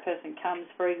until that person comes,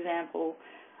 for example.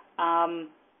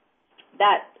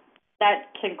 That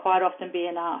can quite often be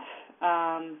enough.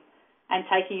 And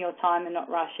taking your time and not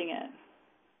rushing it.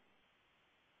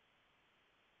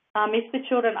 If the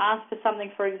children ask for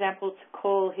something, for example, to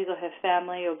call his or her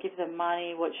family or give them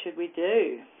money, what should we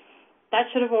do? That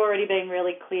should have already been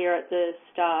really clear at the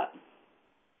start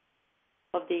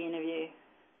of the interview.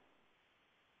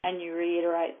 And you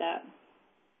reiterate that.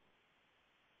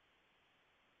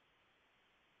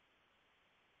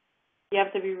 You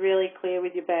have to be really clear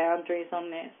with your boundaries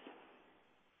on this.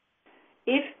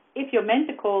 If you're meant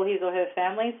to call his or her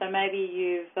family, so maybe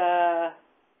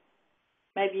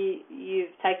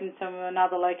you've taken them to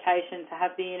another location to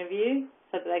have the interview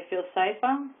so that they feel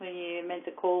safer when you're meant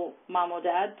to call mum or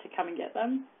dad to come and get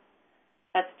them.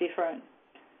 That's different.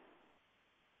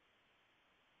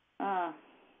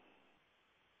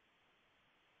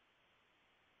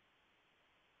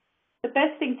 The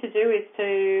best thing to do is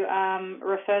to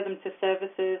refer them to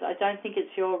services. I don't think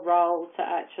it's your role to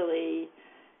actually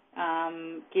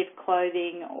give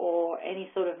clothing or any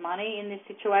sort of money in this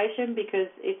situation, because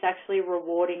it's actually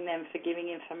rewarding them for giving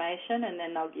information, and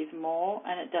then they'll give more,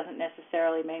 and it doesn't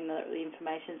necessarily mean that the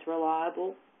information's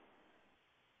reliable.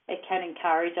 It can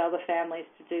encourage other families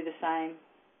to do the same,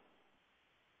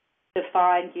 to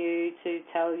find you, to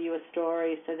tell you a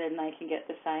story so then they can get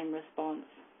the same response.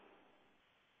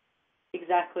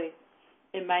 Exactly.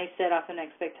 it may set up an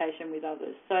expectation with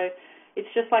others. So it's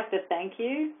just like the thank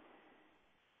you.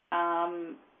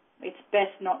 It's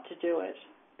best not to do it.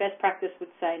 Best practice would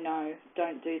say no,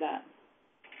 don't do that.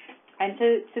 And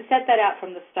to set that out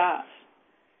from the start.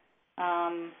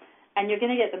 And you're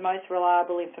going to get the most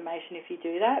reliable information if you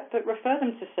do that, but refer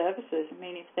them to services. I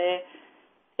mean, if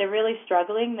they're really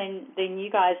struggling, then you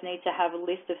guys need to have a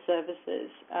list of services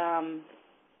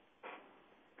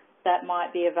that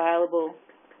might be available.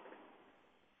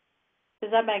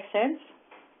 Does that make sense?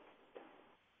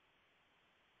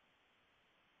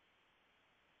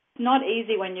 It's not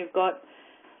easy when you've got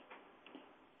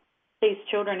these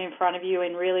children in front of you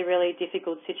in really, really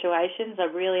difficult situations. I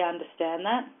really understand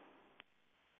that.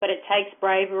 But it takes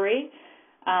bravery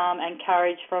and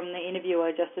courage from the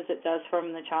interviewer just as it does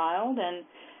from the child. And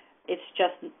it's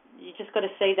just, you just got to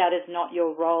see that as not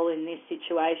your role in this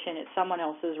situation. It's someone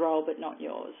else's role, but not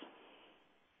yours.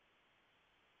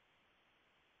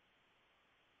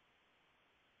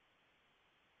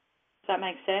 Does that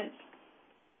make sense?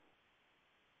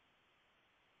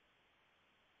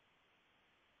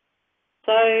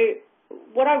 So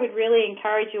what I would really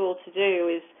encourage you all to do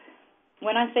is,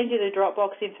 when I send you the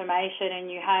Dropbox information and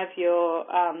you have your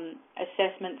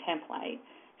assessment template,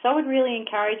 so I would really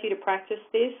encourage you to practice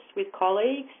this with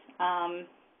colleagues,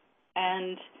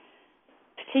 and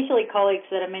particularly colleagues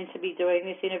that are meant to be doing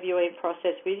this interviewing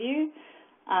process with you,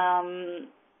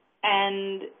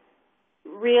 and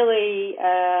really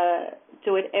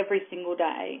do it every single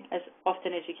day, as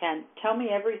often as you can. Tell me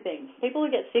everything. People will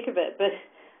get sick of it, but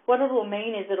what it will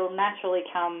mean is it will naturally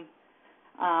come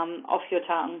off your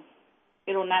tongue.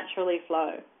 It'll naturally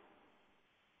flow.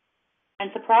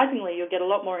 And surprisingly, you'll get a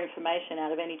lot more information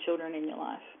out of any children in your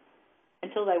life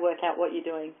until they work out what you're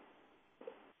doing.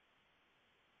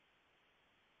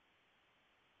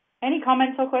 Any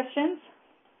comments or questions?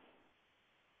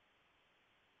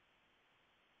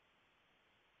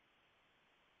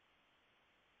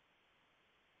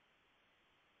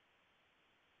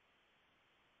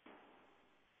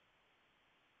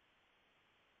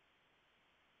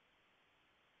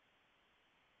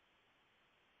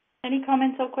 Any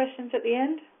comments or questions at the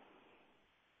end?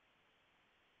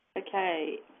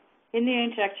 Okay. In the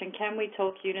introduction, can we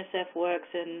talk UNICEF works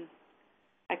and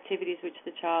activities which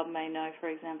the child may know, for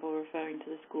example, referring to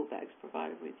the school bags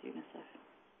provided with UNICEF?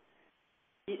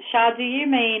 Shah, do you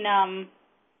mean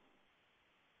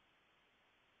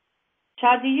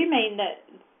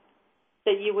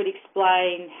that you would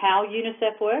explain how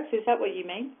UNICEF works? Is that what you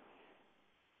mean?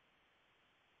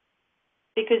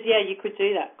 Because, yeah, you could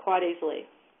do that quite easily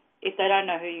if they don't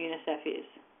know who UNICEF is.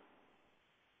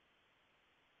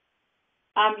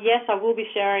 Yes, I will be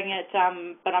sharing it,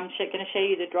 but I'm going to share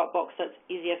you the Dropbox so it's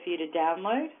easier for you to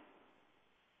download.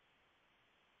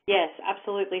 Yes,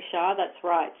 absolutely, Shah, that's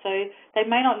right. So they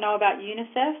may not know about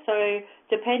UNICEF, so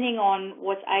depending on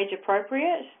what's age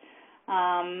appropriate,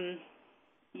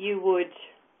 you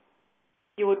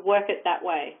would work it that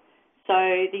way. So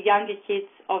the younger kids,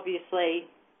 obviously,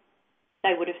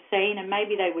 they would have seen and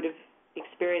maybe they would have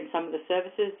experienced some of the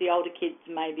services. The older kids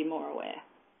may be more aware.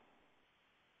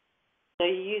 So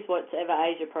you use whatever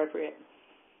age appropriate.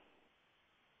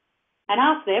 And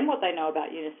ask them what they know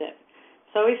about UNICEF.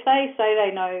 So if they say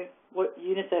they know what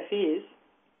UNICEF is,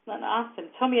 then ask them,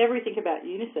 tell me everything about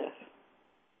UNICEF.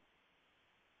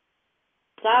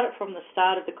 Start it from the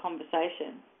start of the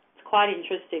conversation. It's quite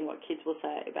interesting what kids will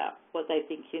say about what they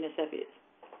think UNICEF is.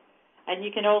 And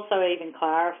you can also even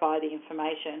clarify the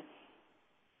information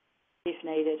if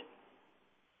needed.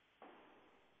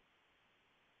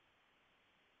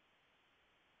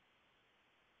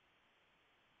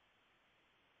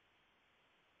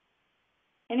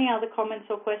 Any other comments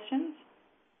or questions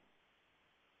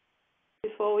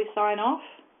before we sign off?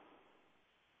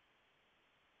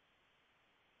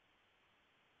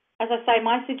 As I say,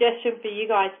 my suggestion for you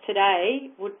guys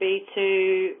today would be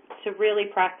to really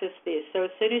practice this. So as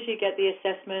soon as you get the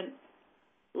assessment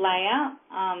layout,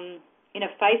 in a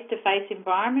face-to-face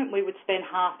environment, we would spend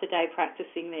half the day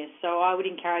practicing this. So I would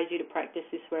encourage you to practice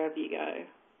this wherever you go.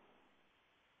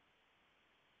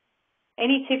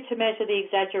 Any tip to measure the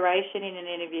exaggeration in an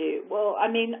interview? Well, I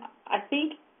mean, I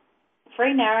think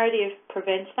free narrative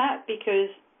prevents that because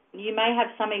you may have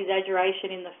some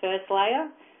exaggeration in the first layer,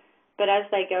 but as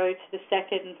they go to the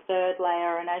second and third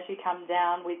layer and as you come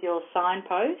down with your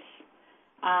signposts,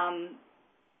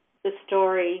 the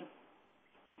story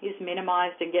is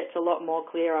minimised and gets a lot more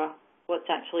clearer what's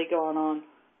actually going on.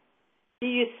 If you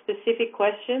use specific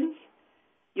questions,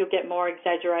 you'll get more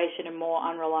exaggeration and more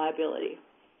unreliability.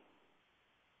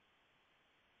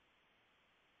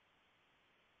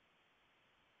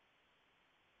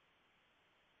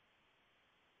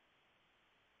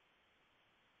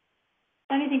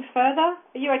 Anything further?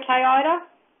 Are you okay, Ida?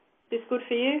 Is this good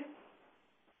for you?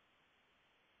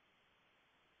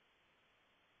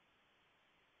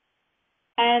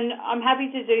 And I'm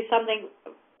happy to do something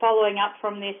following up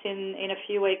from this in a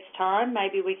few weeks' time.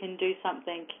 Maybe we can do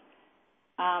something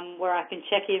where I can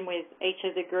check in with each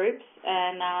of the groups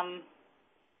and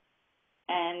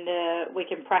we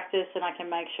can practice, and I can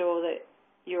make sure that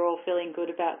you're all feeling good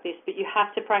about this. But you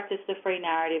have to practice the free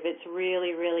narrative. It's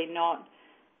really, really not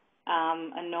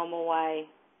a normal way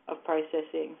of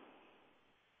processing.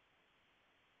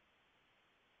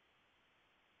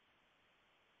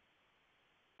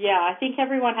 Yeah, I think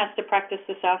everyone has to practice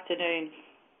this afternoon.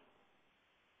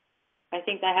 I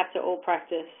think they have to all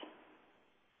practice.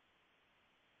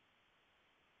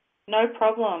 No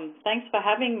problem. Thanks for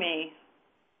having me.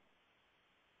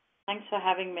 Thanks for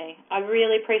having me. I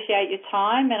really appreciate your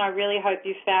time, and I really hope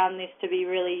you found this to be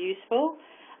really useful.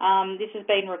 This has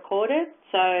been recorded,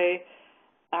 so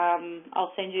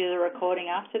I'll send you the recording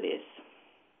after this.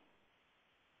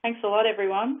 Thanks a lot,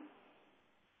 everyone.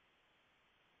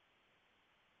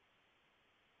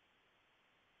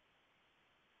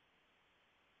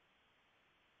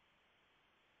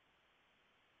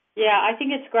 Yeah, I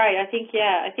think it's great. I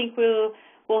think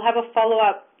we'll have a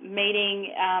follow-up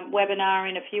meeting webinar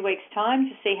in a few weeks' time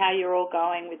to see how you're all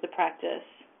going with the practice.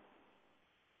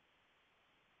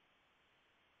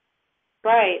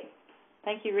 Great.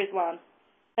 Thank you, Rizwan.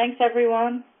 Thanks,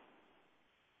 everyone.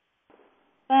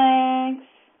 Thanks.